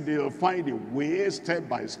students, they'll find a way step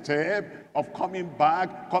by step of coming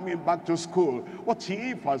back to school. What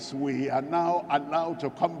if, as we are now allowed to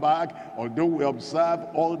come back, although we observe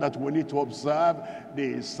all that we need to observe,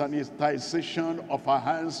 the sanitization of our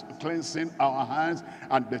hands, cleansing our hands,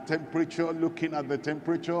 and the temperature, looking at the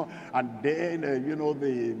temperature, and then,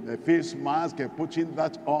 the face mask, putting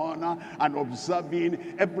that on, and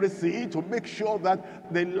observing everything to make sure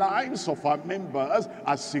that the lives of our members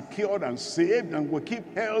are secured and saved, and we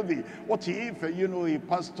keep healthy. What if, a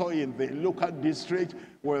pastor in the local district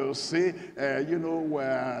will say,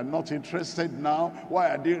 we're not interested now. Why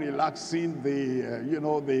are they relaxing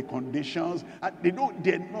the conditions? And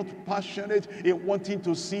they're not passionate in wanting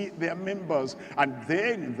to see their members. And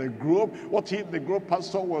then in the group, what if the group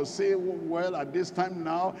pastor will say, well, at this time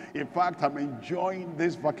now, in fact, I'm enjoying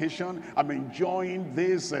this vacation, I'm enjoying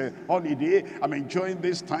this holiday, I'm enjoying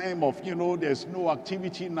this time of, there's no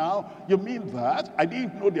activity now. You mean that? I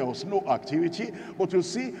didn't know there was no activity. But you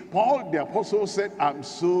see, Paul the apostle said, I'm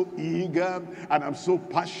so eager and I'm so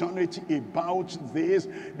passionate about this,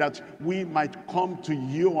 that we might come to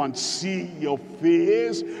you and see your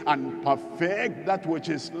face and perfect that which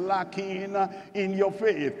is lacking in your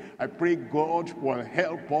faith. I pray God will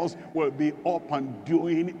help us, will be up and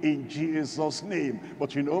doing in Jesus' name.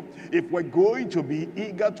 But if we're going to be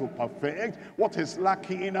eager to perfect what is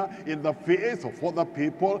lacking in the faith of other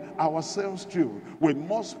people, ourselves too, we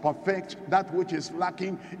must perfect that which is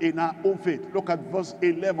lacking in our own faith. Look at verse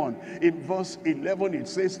 11. In verse 11 it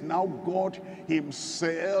says, now God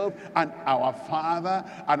himself and our Father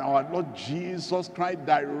and our Lord Jesus Christ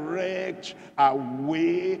direct our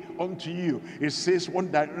way unto you. It says one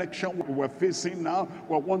direction we're facing now.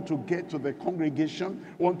 We want to get to the congregation,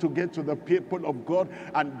 want to get to the people of God,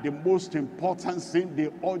 and the most important thing,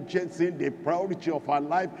 the urgent thing, the priority of our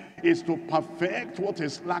life is to perfect what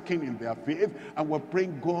is lacking in their faith. And we're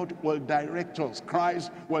praying God will direct us.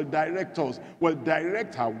 Christ will direct us, will direct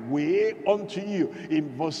direct our way unto you.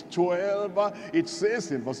 In verse 12, it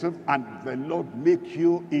says in verse 12, and the Lord make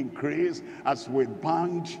you increase as we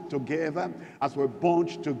band together, as we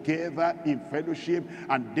bond together in fellowship,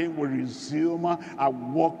 and then we resume our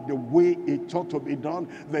work the way it ought to be done.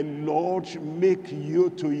 The Lord make you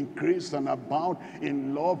to increase and abound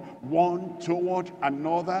in love one toward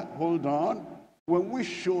another. Hold on. When we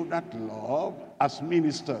show that love as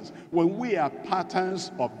ministers, when we are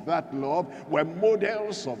patterns of that love, we're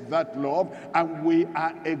models of that love, and we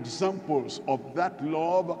are examples of that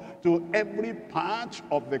love to every part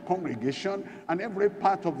of the congregation, and every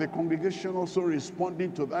part of the congregation also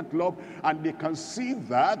responding to that love, and they can see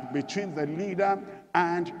that between the leader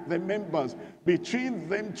and the members. Between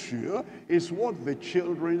them two is what the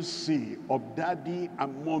children see of daddy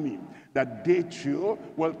and mommy, that they too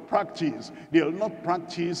will practice. They'll not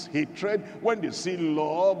practice hatred. When they see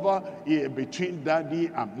love between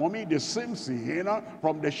daddy and mommy, the same thing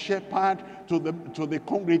from the shepherd to the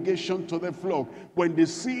congregation, to the flock. When they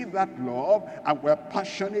see that love, and we're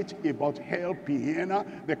passionate about helping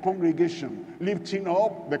the congregation, lifting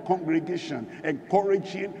up the congregation,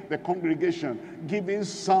 encouraging the congregation, giving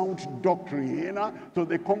sound doctrine to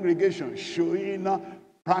the congregation, showing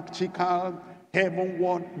practical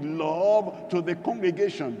heavenward love to the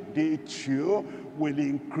congregation, they too will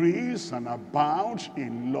increase and abound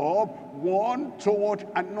in love one toward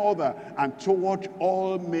another and toward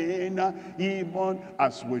all men, even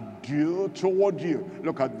as we do toward you.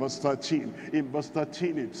 Look at verse 13. In verse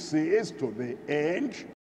 13 it says, to the end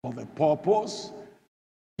of the purpose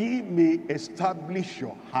he may establish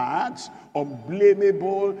your hearts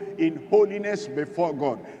unblameable in holiness before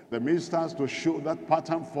God. The ministers to show that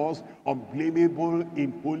pattern first, unblameable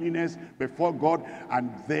in holiness before God,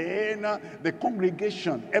 and then the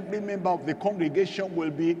congregation, every member of the congregation will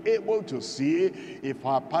be able to see if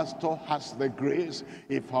our pastor has the grace,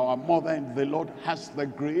 if our mother in the Lord has the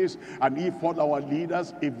grace, and if all our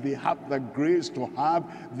leaders, if they have the grace to have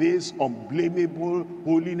this unblameable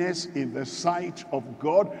holiness in the sight of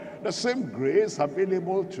God. The same grace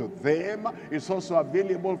available to them is also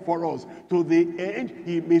available for us. To the end,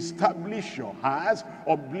 he may establish your hearts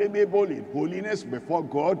unblameable in holiness before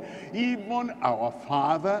God, even our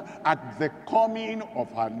Father, at the coming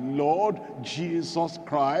of our Lord Jesus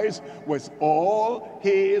Christ with all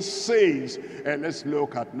his saints. And let's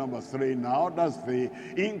look at number 3 now. That's the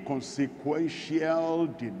inconsequential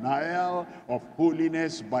denial of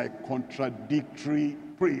holiness by contradictory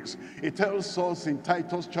praise. It tells us in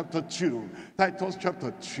Titus chapter 2. Titus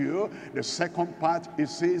chapter 2, the second part, it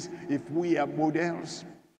says, if we are models,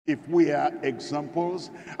 if we are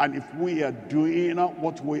examples, and if we are doing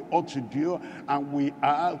what we ought to do, and we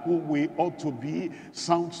are who we ought to be,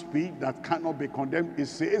 sound speech that cannot be condemned, it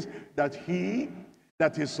says that he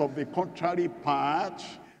that is of the contrary part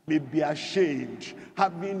may be ashamed,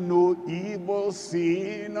 having no evil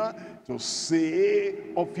thing to say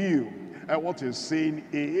of you. And what he's saying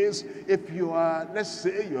is, if you are, let's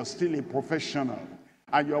say you're still a professional,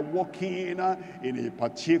 and you're working in a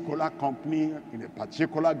particular company, in a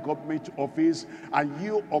particular government office, and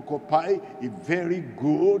you occupy a very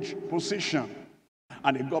good position,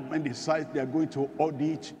 and the government decides they're going to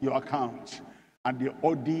audit your account, and they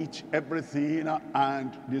audit everything,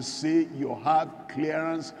 and they say you have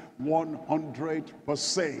clearance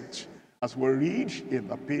 100%. As we read in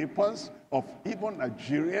the papers of even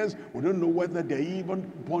Nigerians, we don't know whether they're even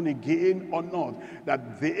born again or not,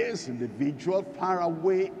 that this individual far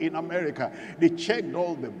away in America, they checked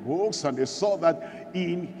all the books and they saw that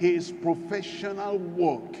in his professional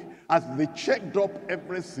work, as they checked up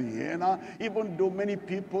everything, even though many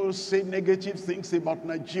people say negative things about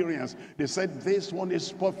Nigerians, they said this one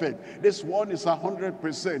is perfect, this one is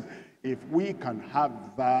 100%. If we can have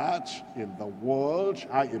that in the world,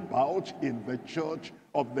 how about in the church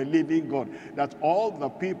of the living God, that all the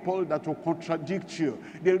people that will contradict you,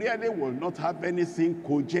 they really will not have anything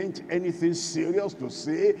cogent, anything serious to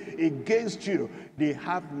say against you. They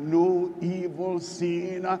have no evil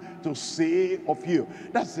thing to say of you.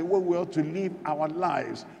 That's the way we ought to live our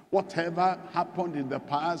lives. Whatever happened in the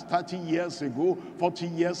past, 30 years ago, 40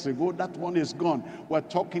 years ago, that one is gone. We're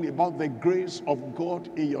talking about the grace of God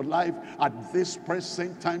in your life at this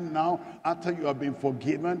present time now, after you have been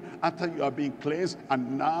forgiven, after you have been cleansed,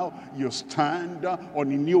 and now you stand on a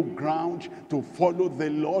new ground to follow the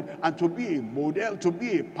Lord and to be a model, to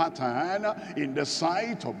be a pattern in the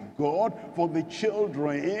sight of God for the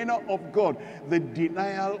children of God. The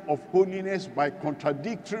denial of holiness by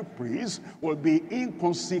contradictory priests will be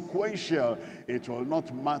inconsequential. It will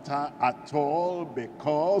not matter at all,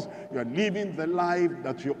 because you are living the life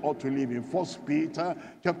that you ought to live in. 1 Peter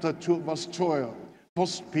chapter 2 verse 12.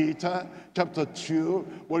 First Peter chapter 2,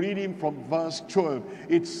 we're reading from verse 12.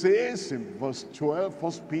 It says in verse 12,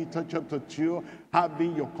 First Peter chapter 2,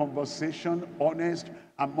 having your conversation honest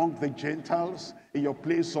among the Gentiles, in your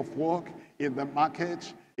place of work, in the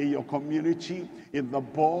market, in your community, in the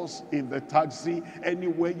bus, in the taxi,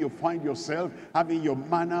 anywhere you find yourself, having your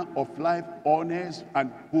manner of life honest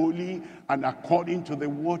and holy and according to the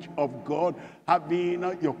word of God, having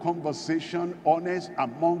your conversation honest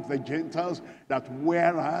among the Gentiles, that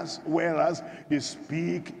whereas they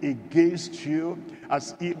speak against you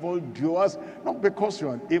as evildoers, not because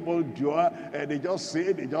you're an evildoer, they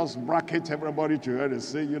just bracket everybody together. They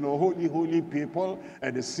say, you know, holy, holy people,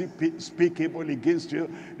 and they speak evil against you.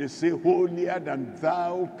 They say, holier than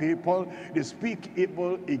thou people. They speak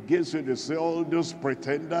evil against you. They say, all those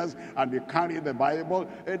pretenders, and they carry the Bible,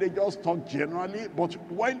 and they just talk generally. But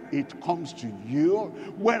when it comes to you,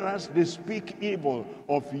 whereas they speak evil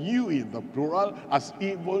of you in the plural as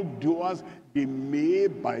evildoers, they may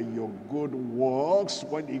by your good works,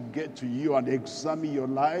 when they get to you and examine your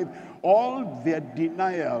life, all their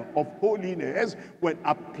denial of holiness when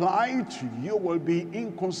applied to you will be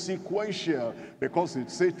inconsequential, because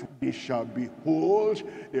it says they shall behold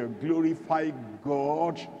their glorified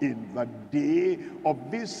God in the day of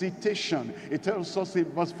visitation. It tells us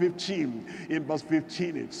in verse 15. In verse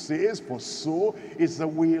 15 it says, for so is the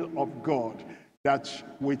will of God, that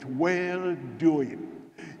with well-doing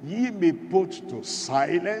ye may put to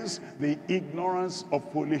silence the ignorance of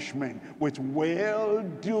foolish men. With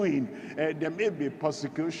well-doing, there may be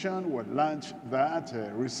persecution. We've learned that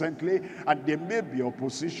recently, and there may be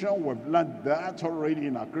opposition. We've learned that already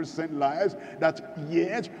in our Christian lives, that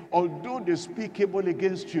yet, although they speak evil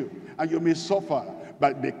against you, and you may suffer,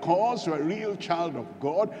 but because you're a real child of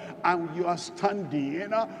God, and you are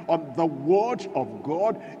standing on the word of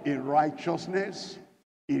God in righteousness,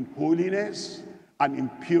 in holiness, and in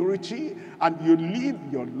purity, and you live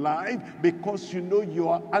your life because you know you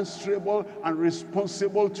are answerable and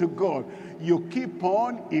responsible to God. You keep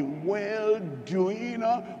on in well-doing,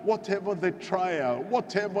 whatever the trial,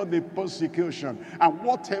 whatever the persecution, and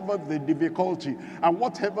whatever the difficulty, and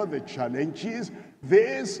whatever the challenges.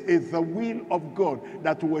 This is the will of God,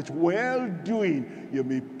 that with well-doing you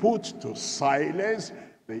may put to silence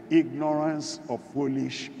the ignorance of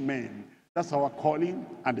foolish men. That's our calling,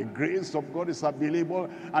 and the grace of God is available,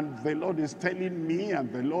 and the Lord is telling me, and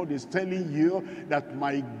the Lord is telling you, that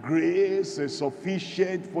my grace is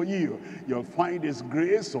sufficient for you. You'll find His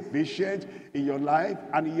grace sufficient in your life,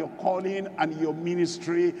 and in your calling, and in your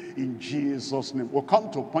ministry, in Jesus' name. We'll come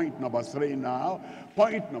to point number 3 now.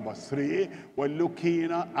 Point number 3, we're looking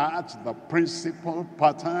at the principal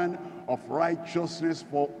pattern of righteousness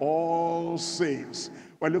for all saints.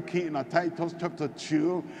 We're looking at Titus chapter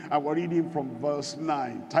 2, and we're reading from verse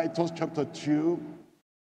 9. Titus chapter 2,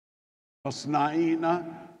 verse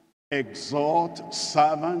 9, exhort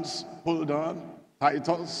servants. Hold on,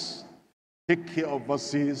 Titus. Take care of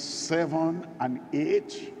verses 7 and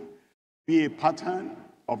 8. Be a pattern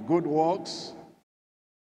of good works,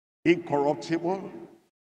 incorruptible,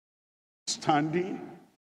 standing,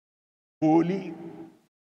 holy,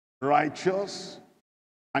 righteous,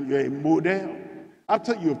 and you're a model.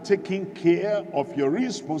 After you've taken care of your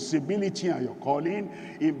responsibility and your calling,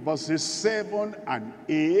 in verses 7 and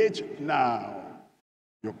 8, now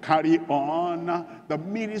you carry on the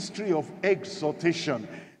ministry of exhortation.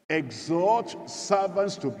 Exhort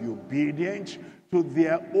servants to be obedient to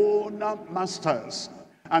their own masters,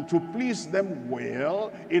 and to please them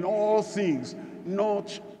well in all things,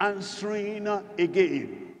 not answering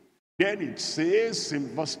again. Then it says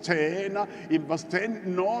in verse 10,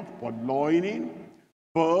 not purloining,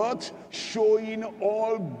 but showing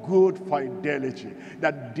all good fidelity,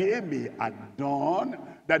 that they may adorn,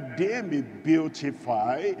 that they may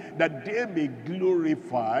beautify, that they may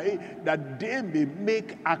glorify, that they may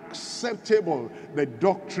make acceptable the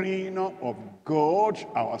doctrine of God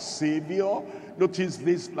our Savior. Notice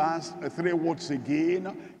these last 3 words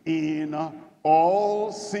again, in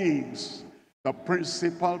all things. The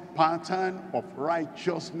principal pattern of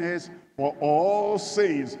righteousness for all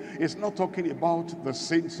saints. It's not talking about the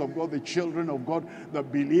saints of God, the children of God, the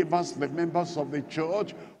believers, the members of the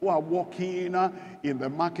church who are walking in the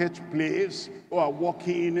marketplace, who are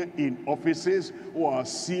walking in offices, who are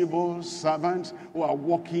civil servants, who are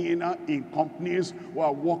walking in companies, who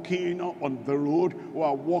are walking on the road, who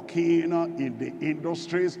are walking in the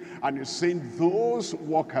industries. And he's saying those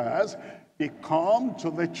workers, they come to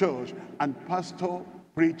the church, and pastor,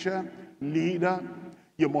 preacher, leader,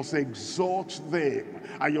 You must exhort them,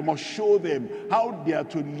 and you must show them how they are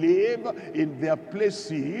to live in their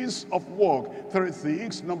places of work. 3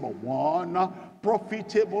 things. Number 1,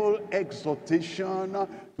 profitable exhortation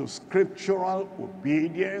to scriptural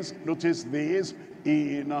obedience. Notice this,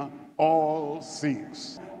 in all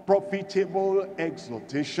things. Profitable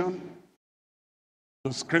exhortation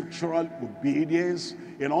to scriptural obedience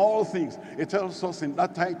in all things. It tells us in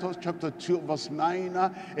that Titus chapter 2 verse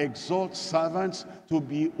 9, exhort servants to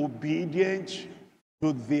be obedient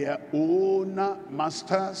to their own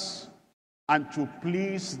masters and to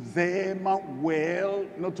please them well,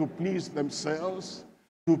 not to please themselves,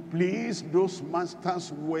 to please those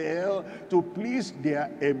masters well, to please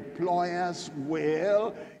their employers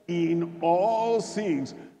well in all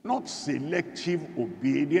things. Not selective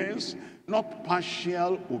obedience, not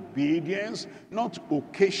partial obedience, not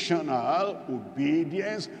occasional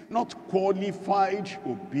obedience, not qualified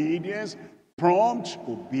obedience, prompt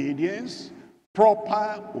obedience,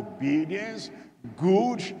 proper obedience,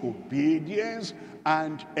 good obedience,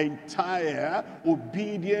 and entire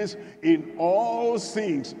obedience in all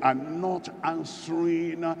things, and not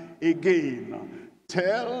answering again.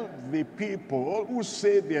 Tell the people who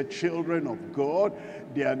say they're children of God,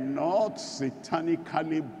 they are not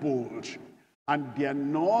satanically bold, and they are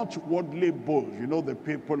not worldly bold. You know, the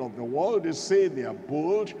people of the world, they say they are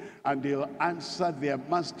bold, and they'll answer their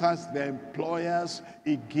masters, their employers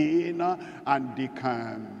again, and they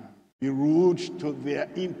can be rude to their,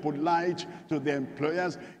 impolite to their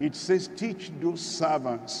employers. It says, teach those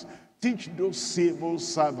servants, teach those civil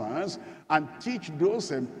servants, and teach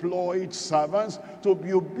those employed servants to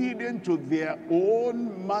be obedient to their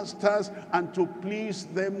own masters and to please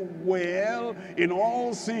them well in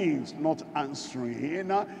all things, not answering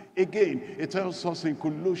again. It tells us in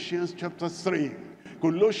Colossians chapter 3.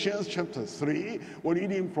 Colossians chapter 3, we're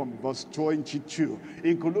reading from verse 22.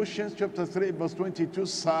 In Colossians chapter 3, verse 22,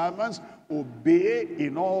 servants, obey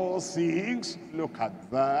in all things. Look at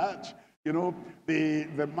that. You know,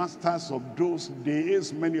 the masters of those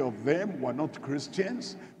days, many of them were not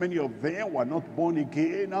Christians. Many of them were not born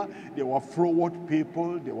again. They were froward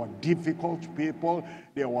people. They were difficult people.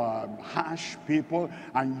 They were harsh people.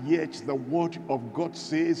 And yet the word of God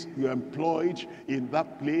says you're employed in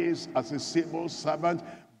that place as a civil servant.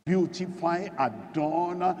 Beautify,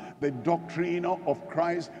 adorn the doctrine of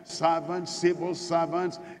Christ. Servants, civil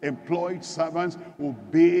servants, employed servants,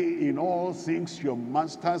 obey in all things your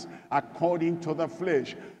masters according to the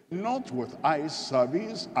flesh, not with eye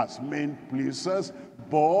service as men pleasers,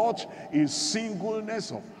 but in singleness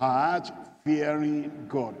of heart, fearing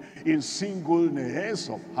God. In singleness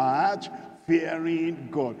of heart, fearing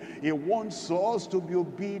God. He wants us to be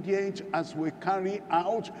obedient as we carry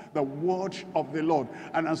out the word of the Lord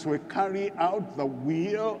and as we carry out the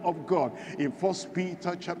will of God. In 1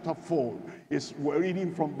 Peter chapter 4, we're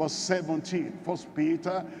reading from verse 17. 1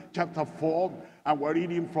 Peter chapter 4, and we're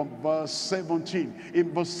reading from verse 17.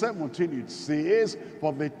 In verse 17 it says,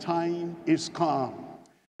 for the time is come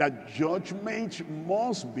that judgment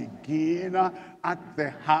must begin at the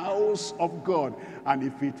house of God. And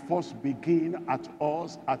if it first begin at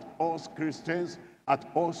us Christians, at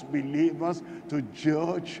us believers, to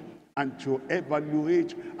judge and to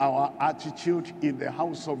evaluate our attitude in the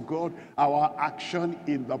house of God, our action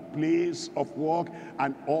in the place of work,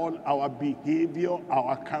 and all our behavior,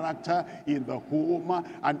 our character in the home,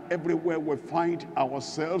 and everywhere we find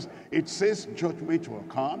ourselves, it says judgment will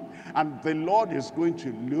come, and the Lord is going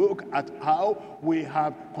to look at how we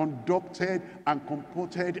have conducted and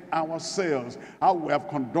comported ourselves, how we have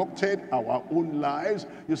conducted our own lives.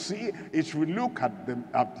 You see, if we look at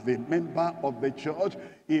the member of the church,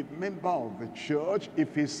 a member of the church,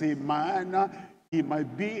 if he's a man, he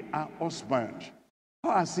might be a husband.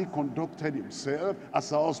 How has he conducted himself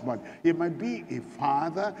as a husband? He might be a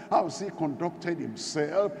father. How has he conducted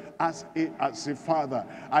himself as a father?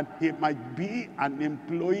 And he might be an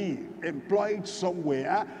employee, employed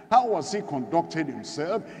somewhere. How has he conducted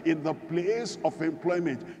himself in the place of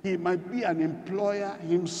employment? He might be an employer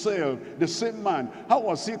himself, the same man. How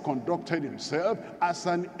has he conducted himself as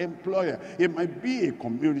an employer? He might be a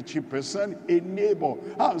community person, a neighbor.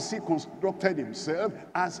 How has he conducted himself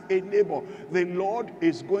as a neighbor? The Lord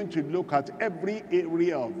is going to look at every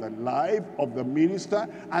area of the life of the minister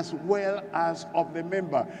as well as of the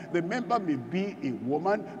member. The member may be a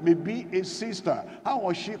woman, may be a sister. How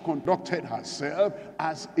has she conducted herself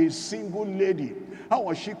as a single lady? How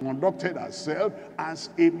has she conducted herself as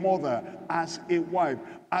a mother, as a wife,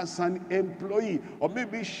 as an employee? Or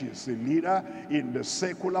maybe she's a leader in the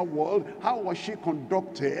secular world. How has she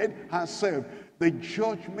conducted herself? The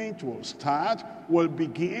judgment will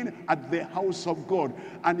begin at the house of God.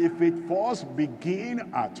 And if it first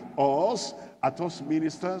begin at us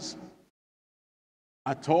ministers,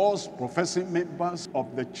 at us professing members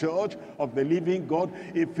of the church of the living God,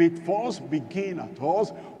 if it first begin at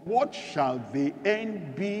us, what shall the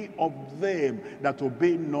end be of them that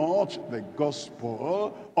obey not the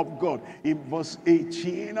gospel of God? In verse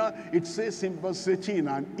 18, it says in verse 18,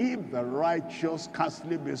 and if the righteous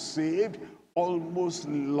scarcely be saved, almost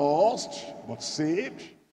lost, but saved,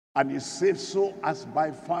 and is saved so as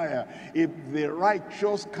by fire. If the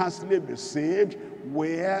righteous scarcely be saved,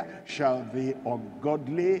 where shall the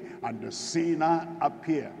ungodly and the sinner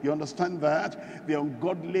appear? You understand that? The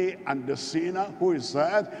ungodly and the sinner, who is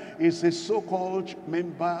that? Is a so-called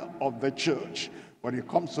member of the church. When he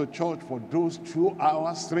comes to church for those 2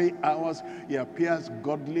 hours, 3 hours, he appears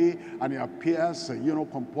godly and he appears,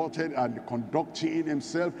 comported and conducting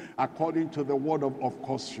himself according to the word of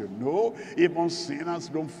course, even sinners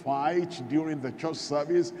don't fight during the church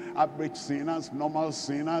service. Average sinners, normal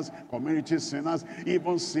sinners, community sinners,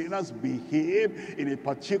 even sinners behave in a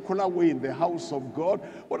particular way in the house of God.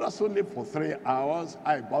 But that's only for 3 hours.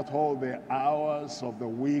 About all the hours of the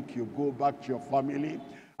week, you go back to your family,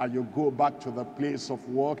 and you go back to the place of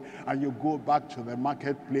work, and you go back to the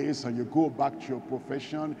marketplace, and you go back to your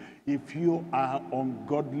profession. If you are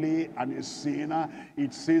ungodly and a sinner,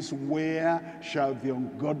 it says, where shall the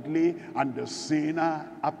ungodly and the sinner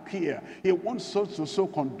appear? He wants us to so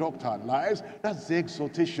conduct our lives. That's the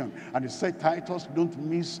exhortation. And he said, Titus, don't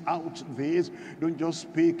miss out this. Don't just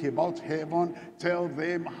speak about heaven. Tell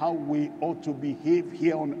them how we ought to behave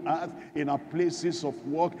here on earth in our places of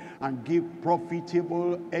work, and give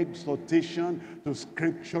profitable exhortation to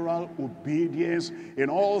scriptural obedience in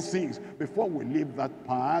all things. Before we leave that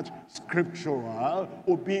part, scriptural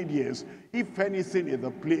obedience. If anything in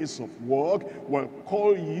the place of work will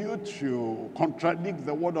call you to contradict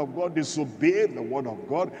the word of God, disobey the word of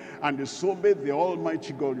God, and disobey the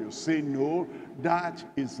Almighty God, you say no. That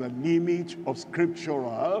is the limit of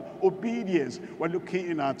scriptural obedience. We're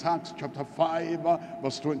looking at Acts chapter 5,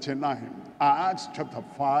 verse 29. Acts chapter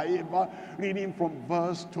 5, reading from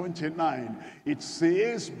verse 29. It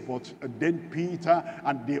says, but then Peter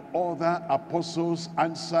and the other apostles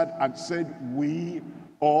answered and said, we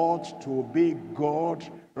ought to obey God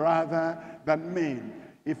rather than men.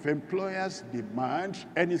 If employers demand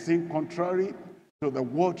anything contrary to the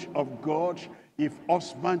word of God, if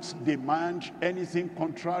husbands demand anything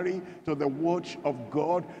contrary to the word of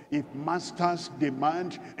God, if masters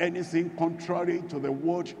demand anything contrary to the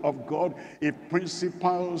word of God, if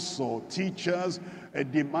principals or teachers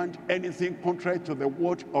demand anything contrary to the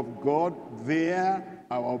word of God, there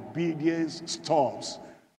our obedience stops.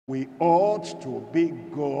 We ought to obey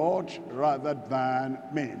God rather than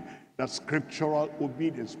men. That's scriptural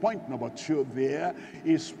obedience. Point number 2 there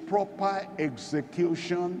is proper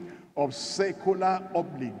execution of secular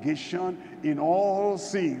obligation in all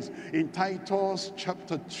things. In Titus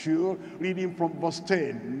chapter 2, reading from verse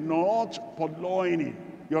 10, not purloining.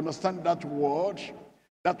 You understand that word?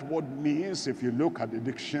 That word means, if you look at the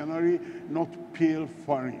dictionary, not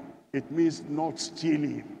pilfering. It means not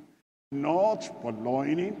stealing. Not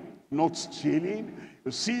purloining, not stealing.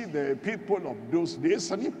 You see, the people of those days,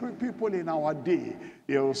 and even people in our day,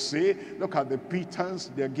 they'll say, look at the pittance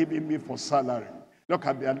they're giving me for salary. Look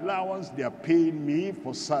at the allowance they are paying me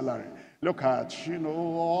for salary. Look at,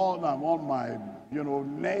 all I'm on my,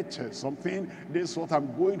 net or something. This is what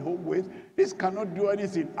I'm going home with. This cannot do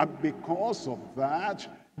anything. And because of that,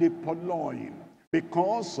 they purloin.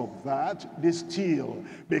 Because of that, they steal.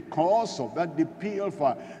 Because of that, they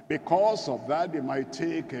pilfer. Because of that, they might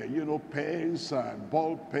take, pens and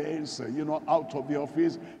ball pens, out of the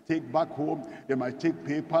office, take back home. They might take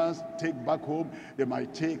papers, take back home. They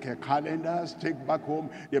might take calendars, take back home.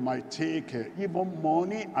 They might take even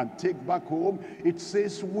money and take back home. It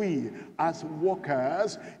says we, as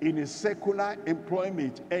workers in a secular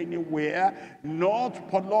employment anywhere,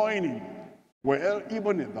 not purloining. Well,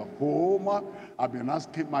 even in the home, I've been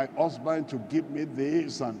asking my husband to give me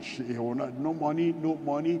this, and she will not, no money.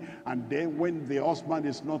 And then when the husband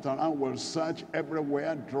is not around, we'll search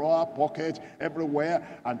everywhere, drawer, pocket, everywhere,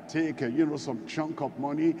 and take, some chunk of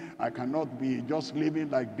money. I cannot be just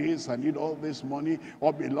living like this. I need all this money.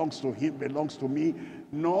 What belongs to him belongs to me.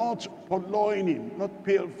 Not purloining, not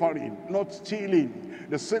pilfering, not stealing.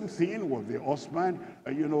 The same thing with the husband.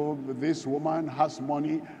 This woman has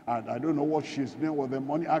money, and I don't know what she's doing with the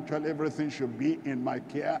money. Actually, everything should be in my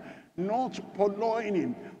care. Not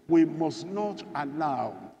purloining. We must not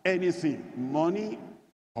allow anything, money,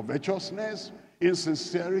 covetousness,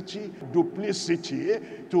 insincerity, duplicity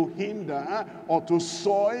to hinder or to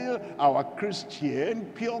soil our Christian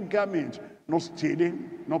pure garment. Not stealing,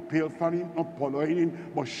 not pilfering, not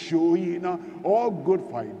polluting, but showing all good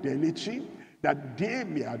fidelity, that they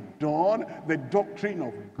may adorn the doctrine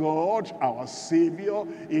of God, our Savior,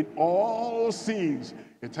 in all things.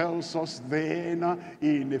 It tells us then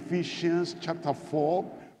in Ephesians chapter 4,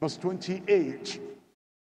 verse 28.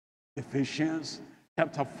 Ephesians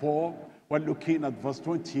chapter 4, we're looking at verse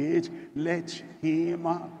 28. Let him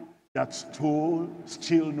that stole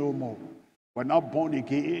steal no more. We're now born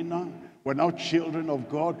again. We're now children of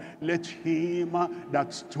God. Let him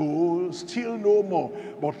that stole steal no more,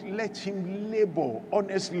 but let him labor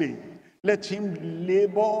honestly. Let him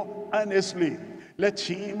labor earnestly. Let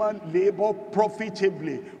him labor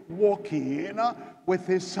profitably, working with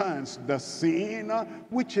his hands the thing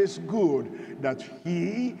which is good, that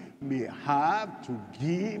he may have to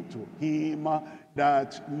give to him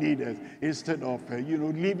that needeth. Instead of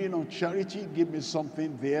living on charity, give me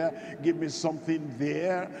something there, give me something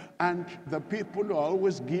there. And the people are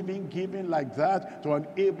always giving like that to an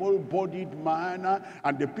able-bodied man.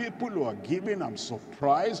 And the people who are giving, I'm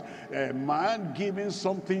surprised, a man giving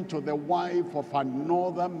something to the wife of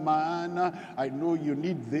another man. I know you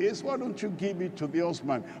need this, why don't you give it to the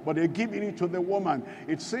husband? But they're giving it to the woman.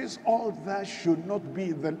 It says all that should not be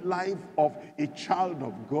in the life of a child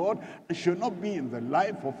of God. It should not be in the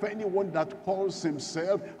life of anyone that calls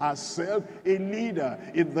himself, herself, a leader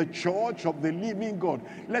in the church of the living God.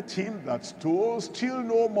 Let him that stole steal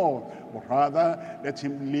no more, but rather let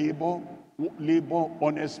him labor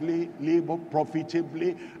honestly, labor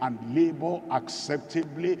profitably, and labor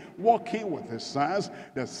acceptably, working with his hands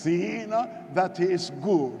the thing that is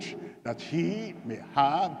good, that he may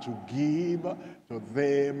have to give to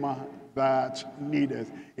them that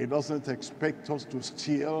needeth. He doesn't expect us to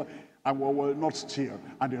steal, and we will not steal.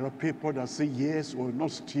 And there are people that say, yes, we will not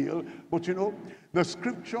steal. But the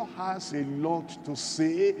scripture has a lot to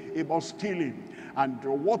say about stealing. And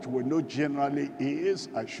what we know generally is,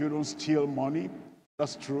 I shouldn't steal money.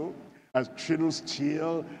 That's true. I shouldn't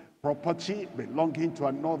steal property belonging to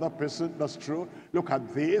another person. That's true. Look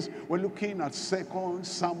at this. We're looking at 2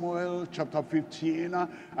 Samuel chapter 15,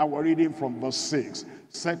 and we're reading from verse 6.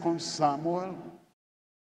 2 Samuel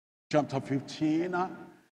chapter 15,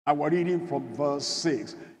 and we're reading from verse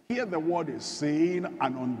 6. Here the word is saying,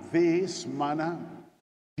 and on this manner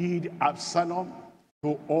did Absalom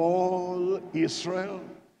to all Israel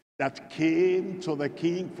that came to the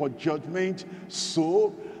king for judgment.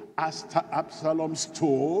 So as Absalom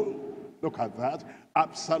stole, look at that,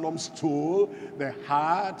 Absalom stole the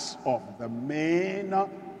hearts of the men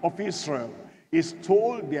of Israel. He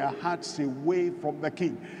stole their hearts away from the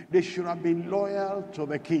king. They should have been loyal to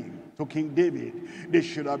the king, to King David. They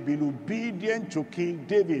should have been obedient to King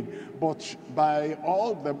David. But by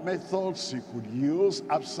all the methods he could use,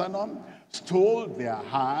 Absalom stole their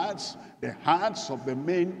hearts, the hearts of the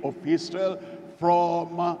men of Israel,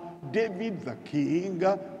 from David the king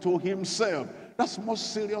to himself. That's more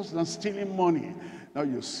serious than stealing money. Now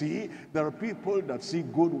you see, there are people that see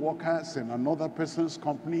good workers in another person's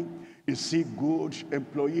company. They see good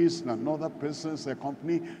employees in another person's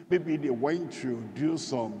company. Maybe they went to do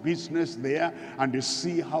some business there, and they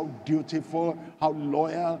see how dutiful, how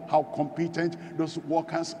loyal, how competent those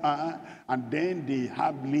workers are. And then they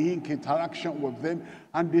have link interaction with them,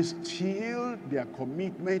 and they steal their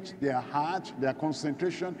commitment, their heart, their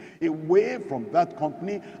concentration away from that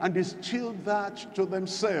company, and they steal that to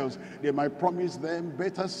themselves. They might promise them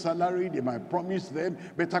better salary, they might promise them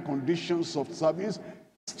better conditions of service.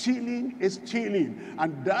 Stealing is stealing,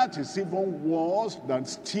 and that is even worse than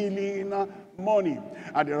stealing money.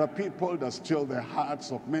 And there are people that steal the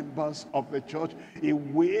hearts of members of the church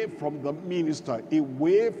away from the minister,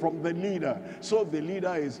 away from the leader. So the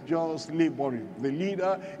leader is just laboring. The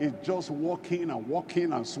leader is just working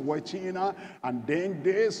and sweating, and then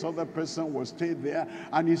this other person will stay there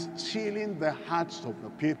and is stealing the hearts of the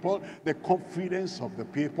people, the confidence of the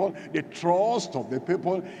people, the trust of the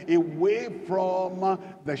people, away from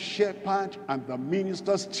the shepherd and the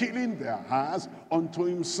minister, stealing their hearts unto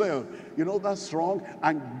himself. That's wrong,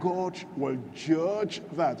 and God will judge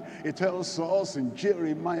that. It tells us in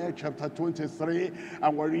Jeremiah chapter 23,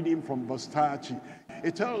 and we're reading from verse 30.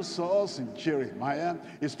 It tells us in Jeremiah,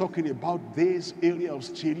 it's talking about this area of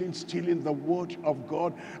stealing the word of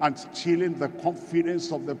God and stealing the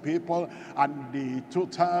confidence of the people and the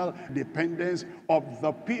total dependence of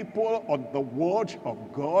the people on the word of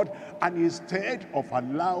God. And instead of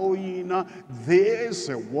allowing this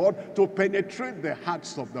word to penetrate the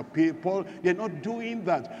hearts of the people, they're not doing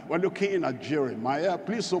that. We're looking at Jeremiah.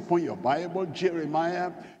 Please open your Bible,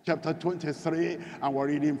 Jeremiah chapter 23, and we're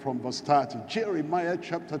reading from verse 30. Jeremiah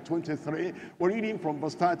chapter 23, we're reading from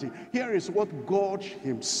verse 30. Here is what God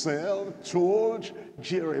himself told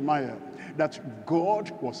Jeremiah, that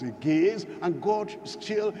God was against, and God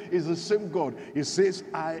still is the same God. He says,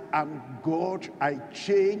 I am God, I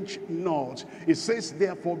change not. He says,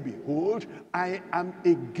 therefore, behold, I am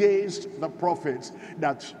against the prophets,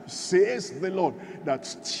 that says the Lord, that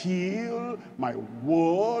steal my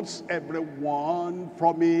words, everyone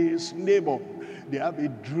from his neighbor. They have a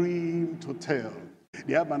dream to tell.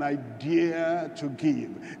 They have an idea to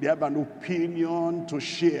give. They have an opinion to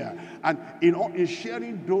share. And in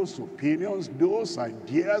sharing those opinions, those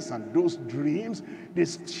ideas, and those dreams, they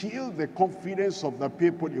steal the confidence of the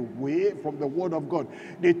people away from the word of God.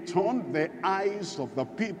 They turn the eyes of the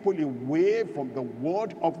people away from the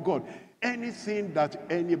word of God. Anything that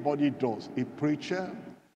anybody does, a preacher,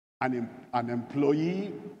 an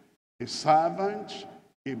employee, a servant,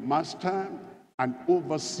 a master, an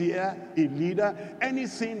overseer, a leader,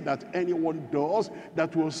 anything that anyone does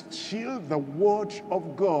that will steal the word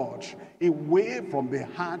of God away from the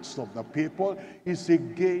hearts of the people is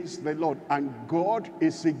against the Lord, and God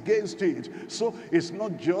is against it. So it's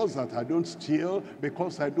not just that I don't steal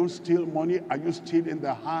because I don't steal money. Are you stealing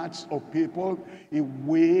the hearts of people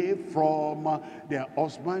away from their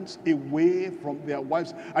husbands, away from their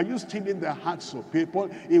wives? Are you stealing the hearts of people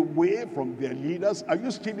away from their leaders? Are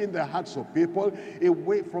you stealing the hearts of people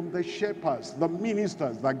away from the shepherds, the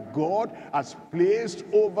ministers that God has placed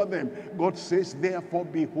over them? God says, therefore,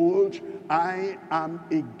 behold, I am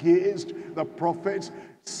against the prophets,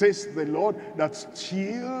 says the Lord, that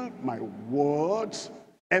steal my words,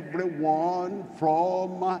 everyone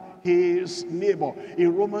from his neighbor.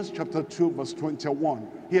 In Romans chapter 2 verse 21,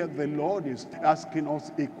 here the Lord is asking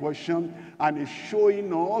us a question and is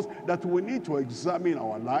showing us that we need to examine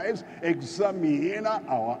our lives, examine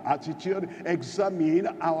our attitude, examine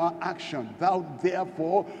our action. Thou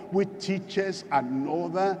therefore which teachest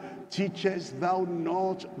another, teachest thou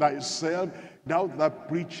not thyself? Thou that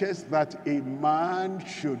preachest that a man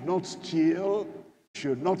should not steal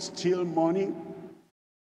money?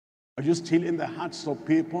 Are you stealing the hearts of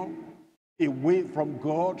people away from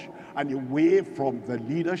God and away from the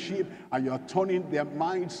leadership, and you are turning their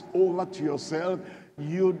minds over to yourself?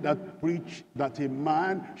 You that preach that a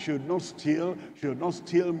man should not steal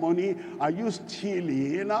money, are you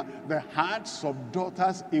stealing the hearts of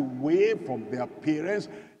daughters away from their parents?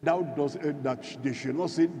 That they should not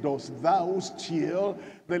say, dost thou steal?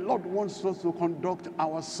 The Lord wants us to conduct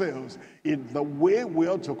ourselves in the way we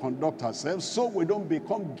ought to conduct ourselves, so we don't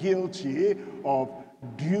become guilty of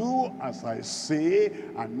do as I say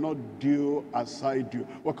and not do as I do.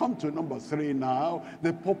 We'll come to number 3 now,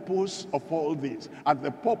 the purpose of all this, and the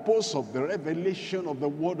purpose of the revelation of the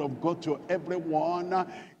word of God to everyone,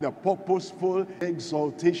 the purposeful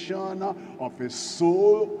exaltation of his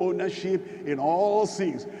soul ownership in all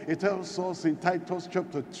things. It tells us in Titus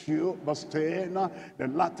chapter 2 verse 10, the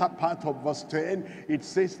latter part of verse 10, it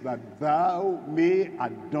says that thou may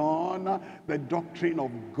adorn the doctrine of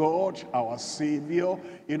God our Savior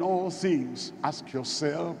in all things. Ask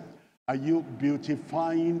yourself, are you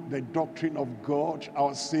beautifying the doctrine of God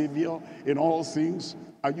our Savior in all things?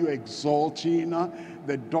 Are you exalting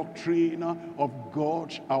the doctrine of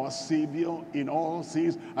God our Savior in all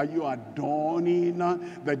things? Are you adorning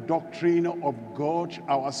the doctrine of God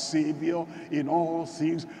our Savior in all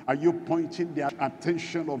things? Are you pointing the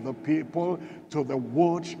attention of the people to the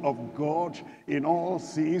word of God in all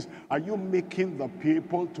things? Are you making the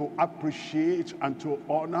people to appreciate and to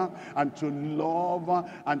honor and to love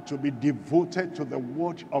and to be devoted to the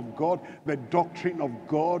word of God, the doctrine of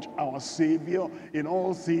God our Savior in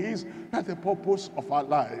all things? That's the purpose of our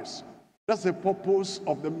lives. That's the purpose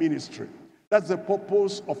of the ministry. That's the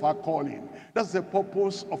purpose of our calling. That's the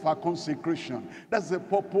purpose of our consecration. That's the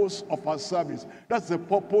purpose of our service. That's the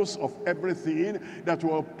purpose of everything, that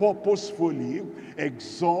will purposefully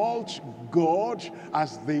exalt God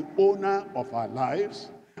as the owner of our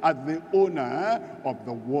lives, as the owner of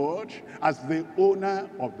the word, as the owner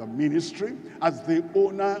of the ministry, as the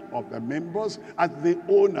owner of the members, as the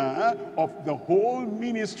owner of the whole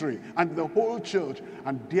ministry and the whole church.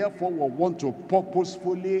 And therefore we want to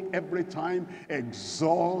purposefully every time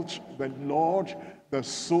exalt the Lord, the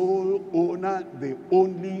sole owner, the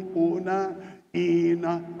only owner, in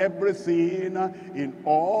everything, in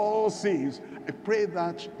all things. I pray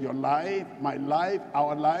that your life, my life,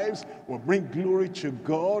 our lives will bring glory to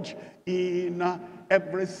God in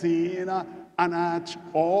everything and at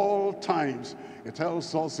all times. It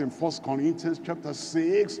tells us in 1 Corinthians chapter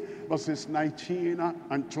 6, verses 19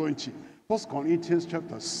 and 20. 1 Corinthians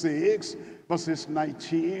chapter 6, verses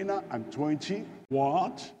 19 and 20.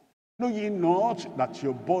 What? Know ye not that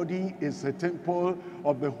your body is the temple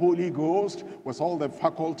of the Holy Ghost, with all the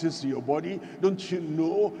faculties in your body? Don't you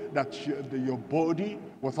know that your body,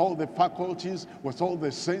 with all the faculties, with all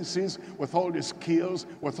the senses, with all the skills,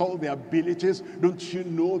 with all the abilities, don't you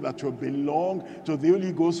know that you belong to the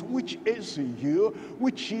Holy Ghost, which is in you,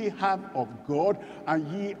 which ye have of God, and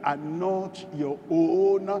ye are not your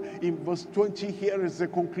own? In verse 20, here is the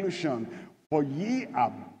conclusion. For ye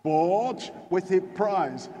are bought with a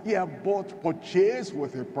price. Ye are bought, purchased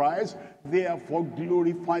with a price. Therefore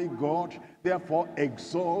glorify God. Therefore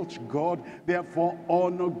exalt God. Therefore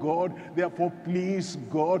honor God. Therefore please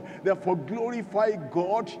God. Therefore glorify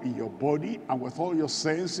God in your body and with all your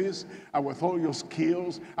senses and with all your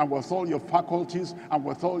skills and with all your faculties and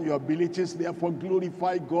with all your abilities. Therefore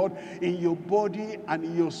glorify God in your body and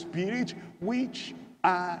in your spirit, which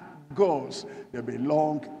are God's. They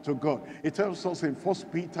belong to God. It tells us in 1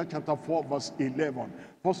 Peter chapter 4 verse 11.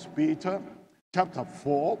 1 Peter chapter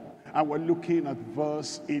 4, and we're looking at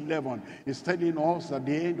verse 11. It's telling us that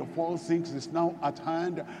the end of all things is now at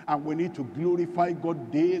hand, and we need to glorify God.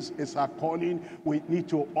 This is our calling. We need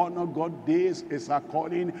to honor God. This is our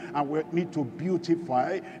calling, and we need to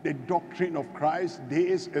beautify the doctrine of Christ.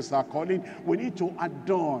 This is our calling. We need to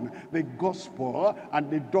adorn the gospel and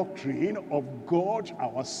the doctrine of God,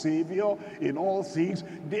 our Savior, in all things.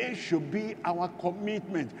 They should be our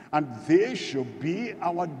commitment, and they should be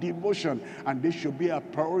our devotion, and they should be a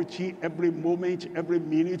priority every moment, every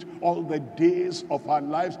minute, all the days of our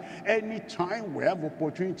lives. Anytime we have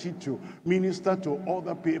opportunity to minister to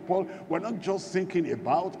other people, we're not just thinking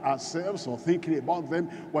about ourselves or thinking about them,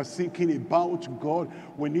 we're thinking about God.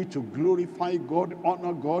 We need to glorify God,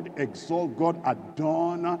 honor God, exalt God,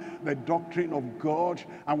 adorn the doctrine of God,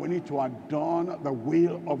 and we need to adorn the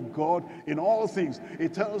will of God in all things.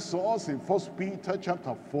 It tells us in 1 Peter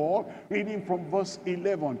chapter 4, reading from verse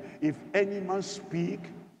 11, if any man speak,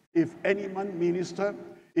 if any man minister,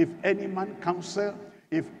 if any man counsel,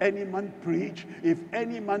 if any man preach, if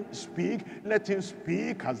any man speak, let him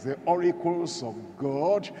speak as the oracles of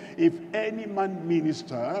God. If any man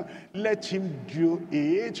minister, let him do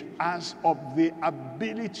it as of the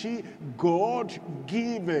ability God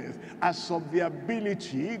giveth. As of the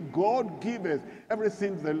ability God giveth.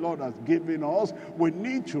 Everything the Lord has given us, we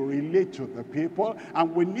need to relate to the people,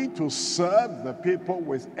 and we need to serve the people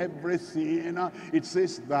with everything. It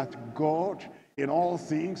says that God, in all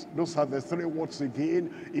things, those are the three words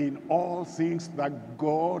again, in all things, that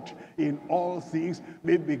God in all things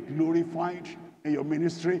may be glorified in your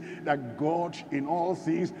ministry, that God in all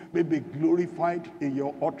things may be glorified in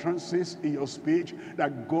your utterances, in your speech,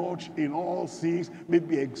 that God in all things may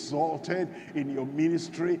be exalted in your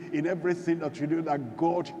ministry, in everything that you do, that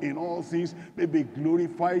God in all things may be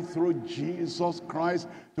glorified through Jesus Christ,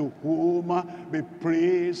 to whom be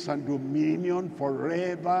praise and dominion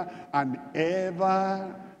forever and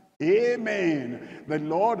ever. Amen. The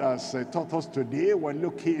Lord has taught us today. We're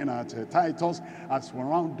looking at Titus as we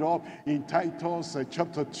round up. In Titus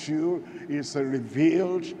chapter 2 is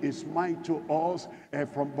revealed his mind to us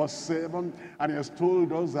from verse 7, and he has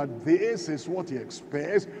told us that this is what he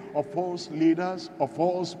expects of us leaders, of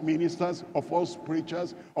us ministers, of us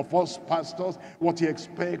preachers, of us pastors, what he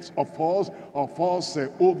expects of us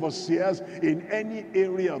overseers in any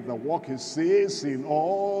area of the work. He says, in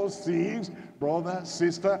all things, brother,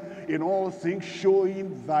 sister, in all things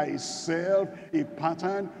showing thyself a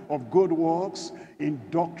pattern of good works, in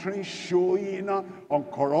doctrine showing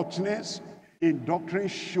uncorruptness, in doctrine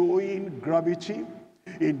showing gravity,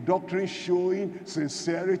 in doctrine showing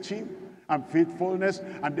sincerity and faithfulness.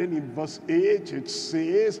 And then in verse 8 it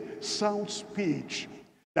says, sound speech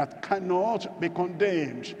that cannot be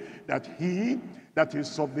condemned, that he that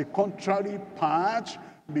is of the contrary part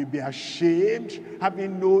may be ashamed,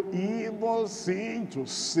 having no evil thing to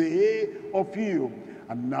say of you.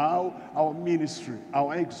 And now our ministry,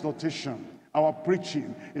 our exhortation, our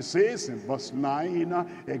preaching, it says in verse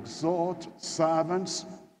 9, exhort servants,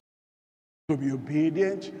 to be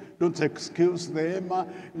obedient. Don't excuse them.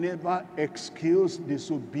 Never excuse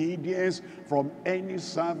disobedience from any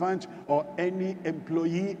servant or any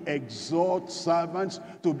employee. Exhort servants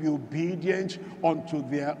to be obedient unto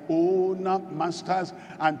their own masters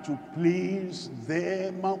and to please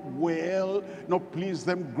them well, not please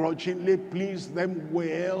them grudgingly, please them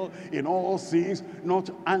well in all things, not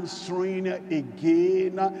answering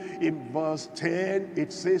again. In verse 10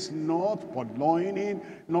 it says, not purloining,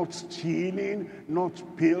 not stealing, not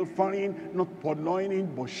pilfering, not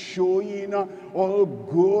purloining, but showing all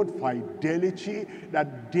good fidelity,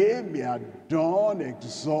 that they may adorn,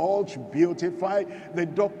 exalt, beautify the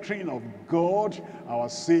doctrine of God, our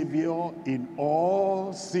Savior, in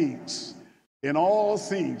all things. In all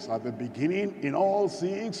things at the beginning, in all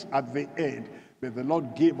things at the end. May the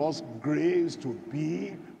Lord give us grace to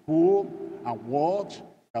be who and what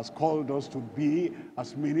has called us to be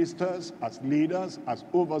as ministers, as leaders, as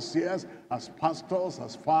overseers, as pastors,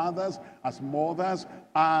 as fathers, as mothers,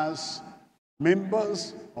 as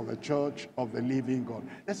members of the church of the living God.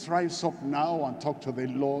 Let's rise up now and talk to the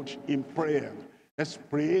Lord in prayer. Let's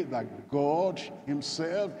pray that God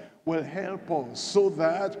himself will help us so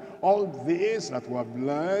that all this that we have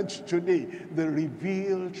learned today, the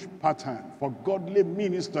revealed pattern for godly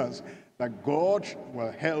ministers, that God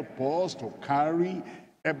will help us to carry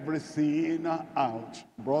everything out.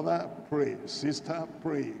 Brother, pray. Sister,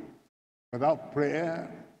 pray. Without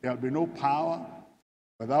prayer, there will be no power.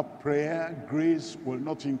 Without prayer, grace will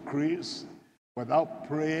not increase. Without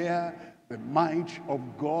prayer, the might of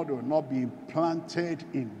God will not be implanted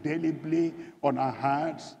indelibly on our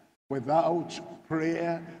hearts. Without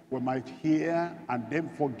prayer, we might hear and then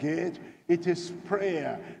forget. It is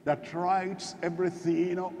prayer that writes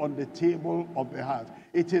everything on the table of the heart.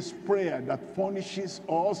 It is prayer that furnishes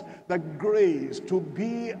us the grace to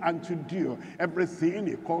be and to do everything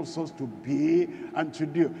he calls us to be and to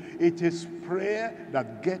do. It is prayer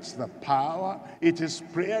that gets the power. It is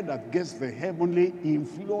prayer that gets the heavenly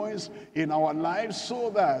influence in our lives so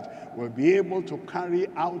that we'll be able to carry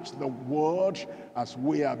out the word as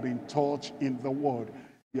we have been taught in the word.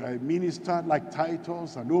 You're a minister like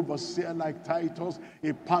Titus, an overseer like Titus,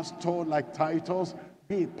 a pastor like Titus.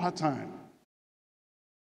 Be a pattern.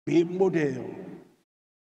 Be a model.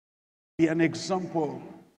 Be an example.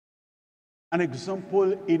 An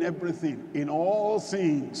example in everything, in all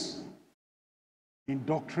things. In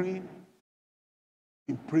doctrine,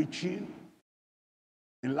 in preaching,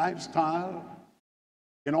 in lifestyle,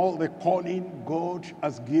 in all the calling God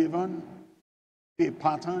has given. Be a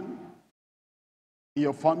pattern. In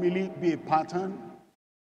your family, be a pattern.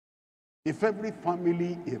 If every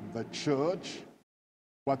family in the church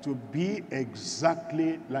were to be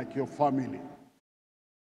exactly like your family,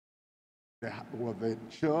 will the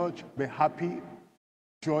church be happy,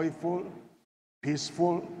 joyful,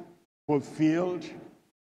 peaceful, fulfilled,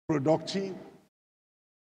 productive?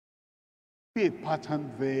 Be a pattern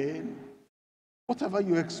then. Whatever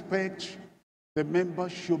you expect the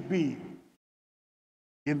members should be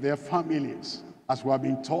in their families, as we have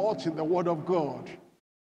been taught in the Word of God,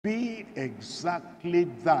 be exactly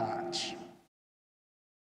that.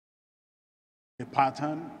 A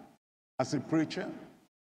pattern as a preacher,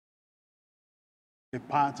 a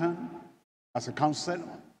pattern as a counselor,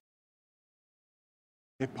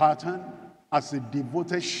 a pattern as a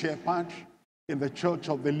devoted shepherd in the church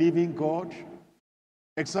of the living God.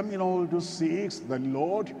 Examine all those things the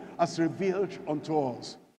Lord has revealed unto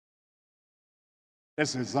us.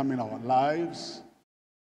 Let's examine our lives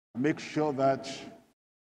and make sure that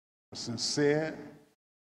we're sincere,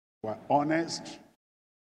 we're honest,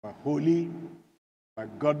 we're holy, we're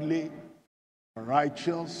godly, we're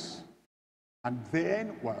righteous, and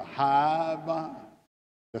then we'll have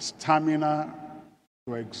the stamina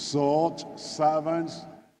to exhort servants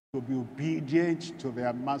to be obedient to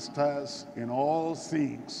their masters in all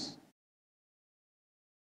things.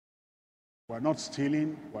 We're not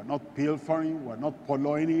stealing, we're not pilfering, we're not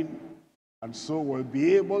purloining, and so we'll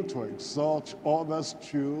be able to exhort others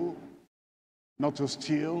to not to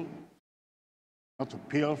steal, not to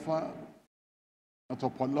pilfer, not to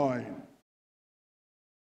purloin.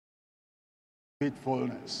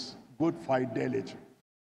 Faithfulness, good fidelity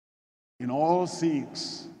in all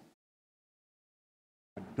things,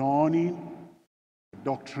 adorning the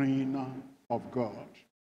doctrine of God.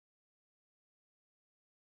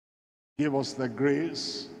 Give us the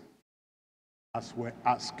grace as we're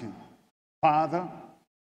asking. Father,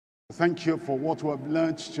 thank you for what we have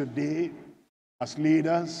learned today as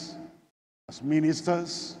leaders, as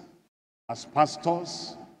ministers, as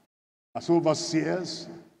pastors, as overseers,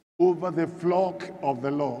 over the flock of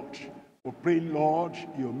the Lord. We pray, Lord,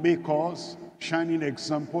 you'll make us shining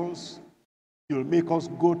examples. You'll make us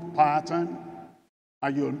good pattern.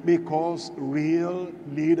 And you'll make us real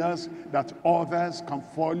leaders that others can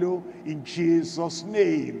follow in Jesus'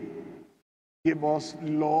 name. Give us,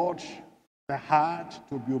 Lord, the heart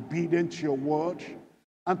to be obedient to your word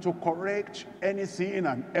and to correct anything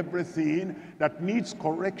and everything that needs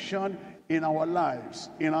correction in our lives,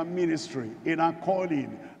 in our ministry, in our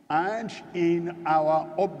calling, and in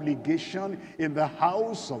our obligation in the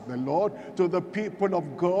house of the Lord to the people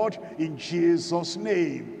of God in Jesus'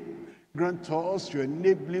 name. Grant us your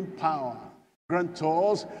enabling power. Grant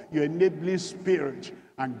us your enabling spirit.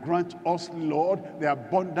 And grant us, Lord, the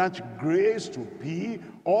abundant grace to be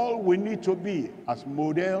all we need to be as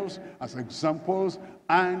models, as examples,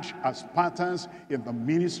 and as patterns in the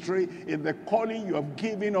ministry, in the calling you have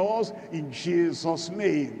given us in Jesus'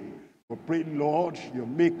 name. We pray, Lord, you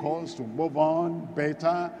make us to move on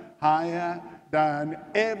better, higher than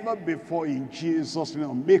ever before in Jesus'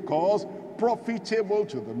 name. Make us profitable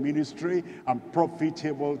to the ministry and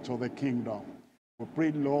profitable to the kingdom. We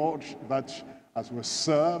pray, Lord, that as we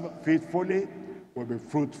serve faithfully, we'll be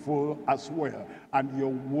fruitful as well. And your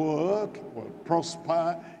work will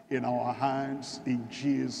prosper in our hands in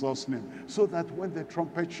Jesus' name. So that when the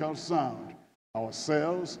trumpet shall sound,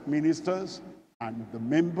 ourselves, ministers, and the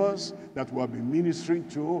members that we'll be ministering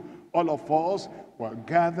to, all of us will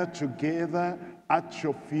gather together at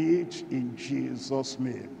your feet in Jesus'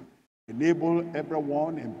 name. Enable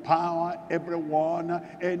everyone, empower everyone,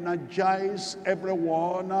 energize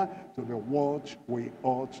everyone to be what we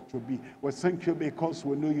ought to be. We thank you because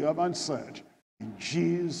we know you have answered. In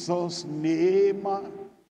Jesus' name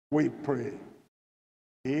we pray.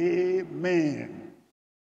 Amen.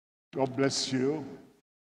 God bless you.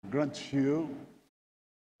 Grant you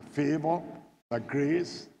the favor, the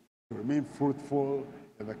grace to remain fruitful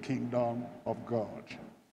in the kingdom of God.